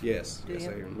those? Yes, I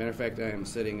am. Matter of fact, I am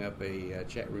setting up a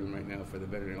chat room right now for the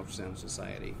Veterinary Ultrasound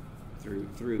Society through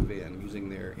VIN, using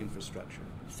their infrastructure.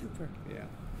 Super. Yeah.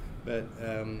 But,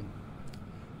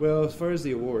 well, as far as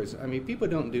the awards, I mean, people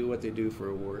don't do what they do for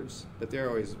awards, but they're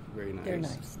always very nice. They're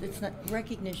nice. Yeah. It's not,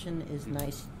 recognition is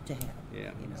nice to have. Yeah,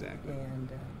 exactly. And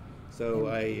so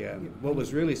what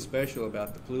was really special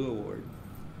about the Plu Award,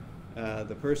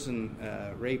 the person,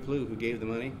 Ray Plu, who gave the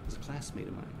money, was a classmate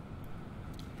of mine.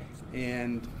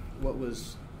 And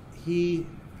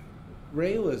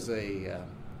Ray was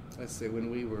let's say when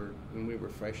we were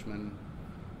freshmen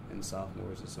and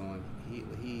sophomores and so on,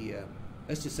 he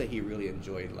let's just say he really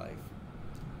enjoyed life.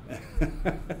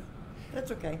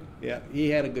 that's okay. Yeah, he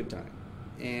had a good time.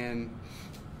 And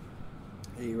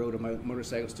he rode a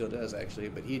motorcycle, still does actually,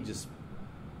 but he'd just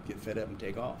get fed up and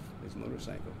take off his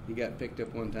motorcycle. He got picked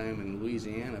up one time in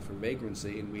Louisiana for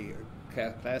vagrancy, and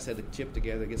class had to chip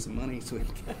together to get some money. So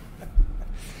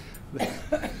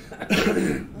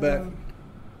but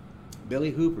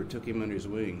Billy Hooper took him under his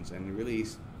wings and really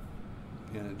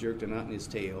jerked a knot in his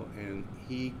tail, and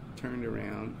he turned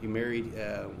around. He married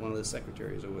one of the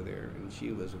secretaries over there, and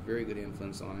she was a very good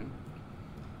influence on him.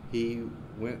 He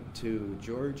went to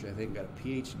Georgia, I think, got a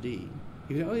PhD.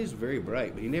 He was always very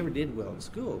bright, but he never did well in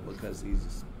school because he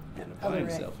just didn't apply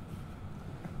himself.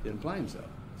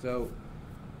 So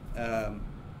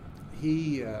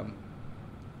he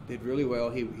did really well.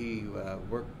 He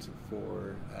worked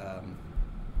for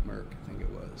Merck, I think it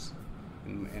was,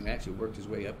 and actually worked his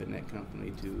way up in that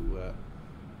company to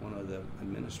one of the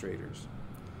administrators,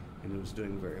 and he was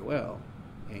doing very well.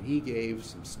 And he gave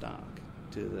some stock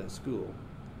to the school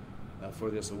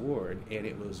for this award, and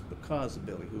it was because of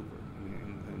Billy Hooper.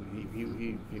 And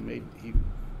he made the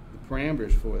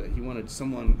parameters for that. He wanted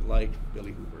someone like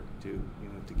Billy Hooper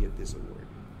to get this award.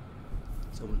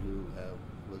 Someone who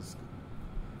was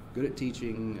good at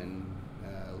teaching and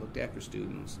looked after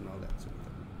students and all that sort of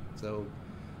thing. So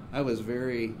I was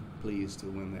very pleased to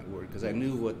win that award because I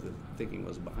knew what the thinking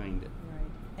was behind it. Right,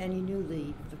 and you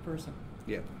knew the person.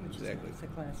 Yeah, which exactly. Is nice, a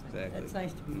classmate. Exactly. That's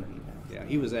nice to be recognized. Yeah,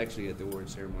 he was actually at the award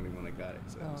ceremony when I got it,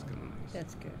 so that was kind of nice.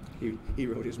 That's good. He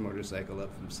rode his motorcycle up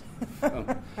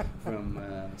from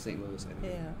St. Louis, I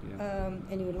think. Yeah.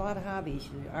 And you had a lot of hobbies,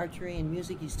 archery and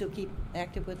music. You still keep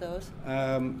active with those?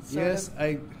 Yes,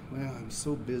 I'm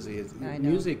so busy. I know.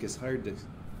 Music is hard to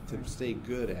stay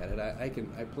good at it.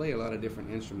 I play a lot of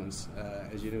different instruments.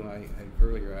 As you know,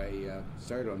 earlier I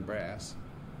started on brass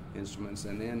instruments,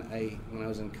 and then when I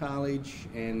was in college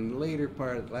and latter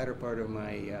part of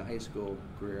my high school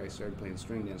career, I started playing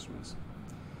stringed instruments.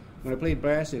 When I played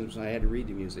brass instruments, I had to read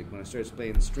the music. When I started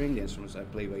playing stringed instruments, I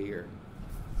play by ear.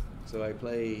 So I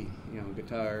play,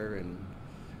 guitar and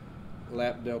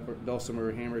lap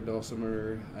dulcimer, hammered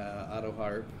dulcimer, auto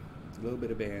harp, a little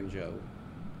bit of banjo.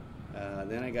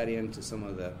 Then I got into some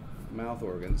of the mouth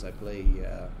organs. I play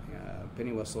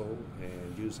penny whistle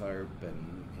and Jew's harp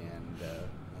and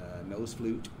nose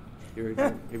flute. Have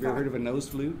you ever heard of a nose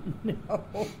flute? No.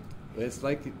 It's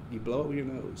like you blow it with your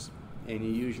nose, and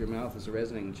you use your mouth as a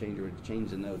resonating changer to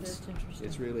change the notes. That's interesting.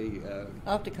 It's really.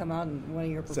 I'll have to come out in one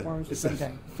of your performances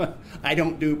sometime. I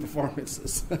don't do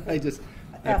performances. I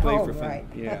play for fun. Right.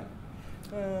 Yeah.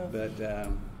 But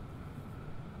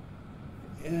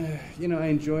you know, I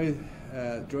enjoy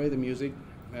the music.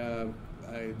 When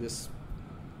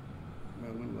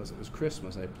was it? It was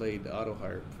Christmas. I played the auto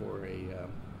harp for a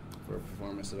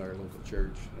performance at our local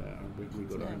church. We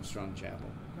go to Armstrong Chapel.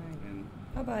 Right. And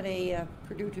how about a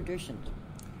Purdue tradition?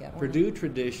 Purdue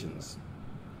traditions.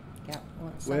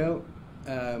 Well,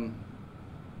 I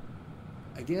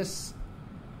guess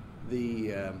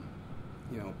the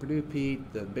Purdue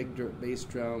Pete, the big bass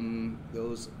drum,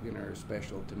 those are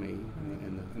special to me,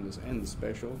 and the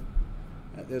special.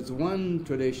 There's one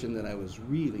tradition that I was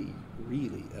really,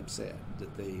 really upset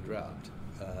that they dropped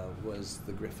was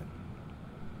the Griffin.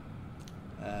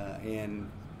 And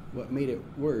what made it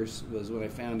worse was when I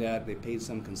found out they paid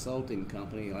some consulting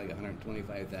company like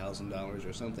 $125,000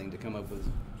 or something to come up with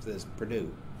this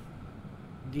Purdue.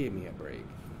 Give me a break.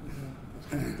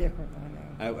 It's different,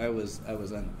 I know. I was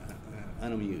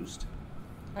unamused.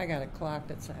 I got a clock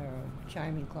that's a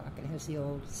chiming clock. It has the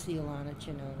old seal on it,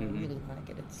 you know. Mm-hmm. I really like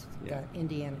it. It's got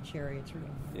Indiana cherry. It's really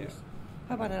nice. Yeah.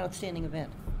 How about an outstanding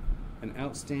event? An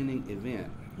outstanding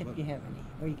event. If you have any.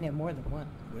 Or you can have more than one.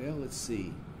 Well, let's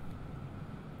see.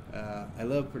 I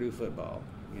love Purdue football,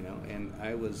 and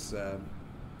I was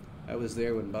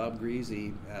there when Bob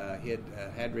Greasy hit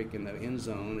Hadrick in the end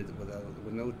zone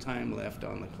with no time left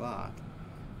on the clock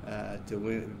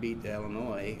to beat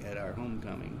Illinois at our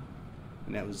homecoming,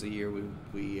 and that was the year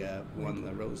we won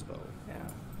the Rose Bowl. Yeah.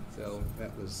 So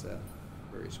that was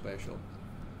very special.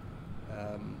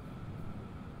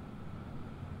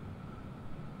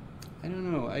 I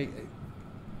don't know. I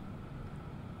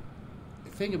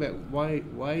think about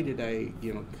why did I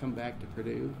come back to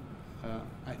Purdue.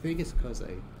 I think it's because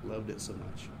I loved it so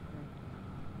much.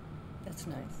 That's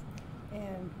nice.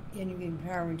 And you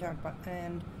talk about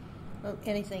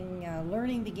anything.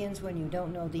 Learning begins when you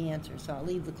don't know the answer. So I'll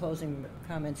leave the closing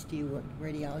comments to you. What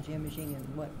radiology, imaging, and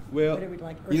whatever you'd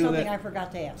like, or something I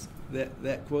forgot to ask.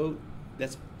 That quote.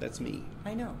 That's me.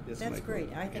 I know. That's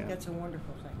great. Quote. I think that's a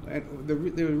wonderful thing. And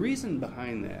the reason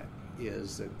behind that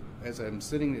is that as I'm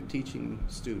sitting there teaching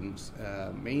students,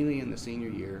 mainly in the senior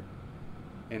year,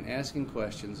 and asking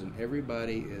questions, and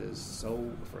everybody is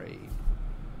so afraid.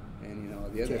 And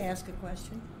the other to ask a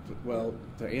question. Well,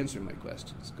 to answer my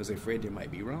questions because they're afraid they might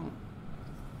be wrong.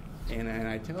 And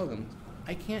I tell them,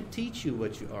 I can't teach you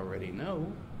what you already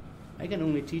know. I can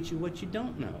only teach you what you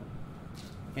don't know.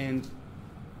 And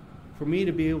for me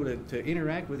to be able to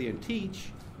interact with you and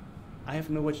teach, I have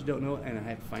to know what you don't know, and I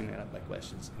have to find that out by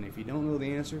questions. And if you don't know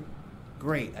the answer,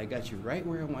 great, I got you right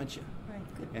where I want you. Right,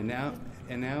 good.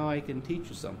 And now I can teach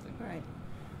you something. Right.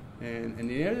 And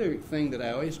the other thing that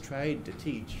I always tried to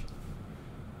teach,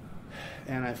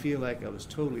 and I feel like I was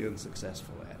totally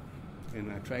unsuccessful at,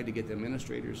 and I tried to get the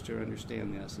administrators to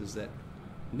understand this, is that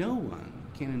no one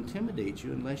can intimidate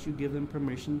you unless you give them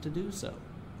permission to do so.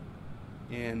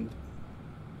 And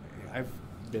I've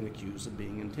been accused of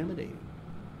being intimidating,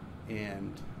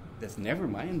 and that's never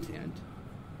my intent.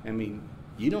 I mean,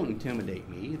 you don't intimidate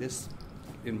me. This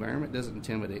environment doesn't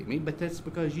intimidate me, but that's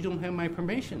because you don't have my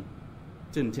permission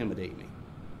to intimidate me.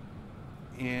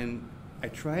 And I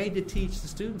tried to teach the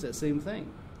students that same thing,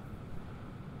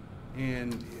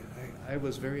 and I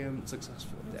was very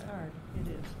unsuccessful at that. It's hard. It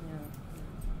is,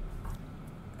 yeah.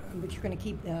 But you're going to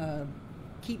keep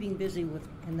keeping busy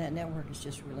in that network is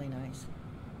just really nice.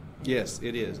 Yes,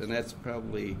 it is, and that's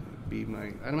probably be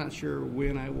my. I'm not sure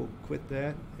when I will quit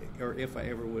that, or if I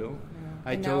ever will.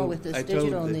 Yeah. Now with this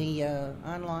digital and the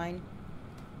online,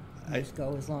 just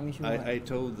go as long as you want. I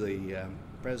told the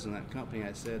president of that company,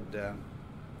 I said,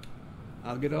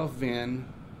 I'll get off Venn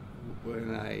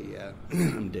when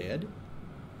I'm dead.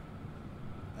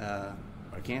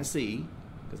 I can't see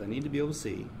because I need to be able to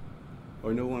see,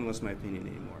 or no one wants my opinion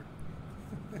anymore.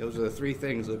 Those are the three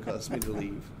things that caused me to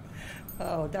leave.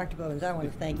 Oh, Dr. Blevins, I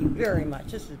want to thank you very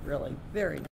much. This is really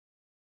very nice.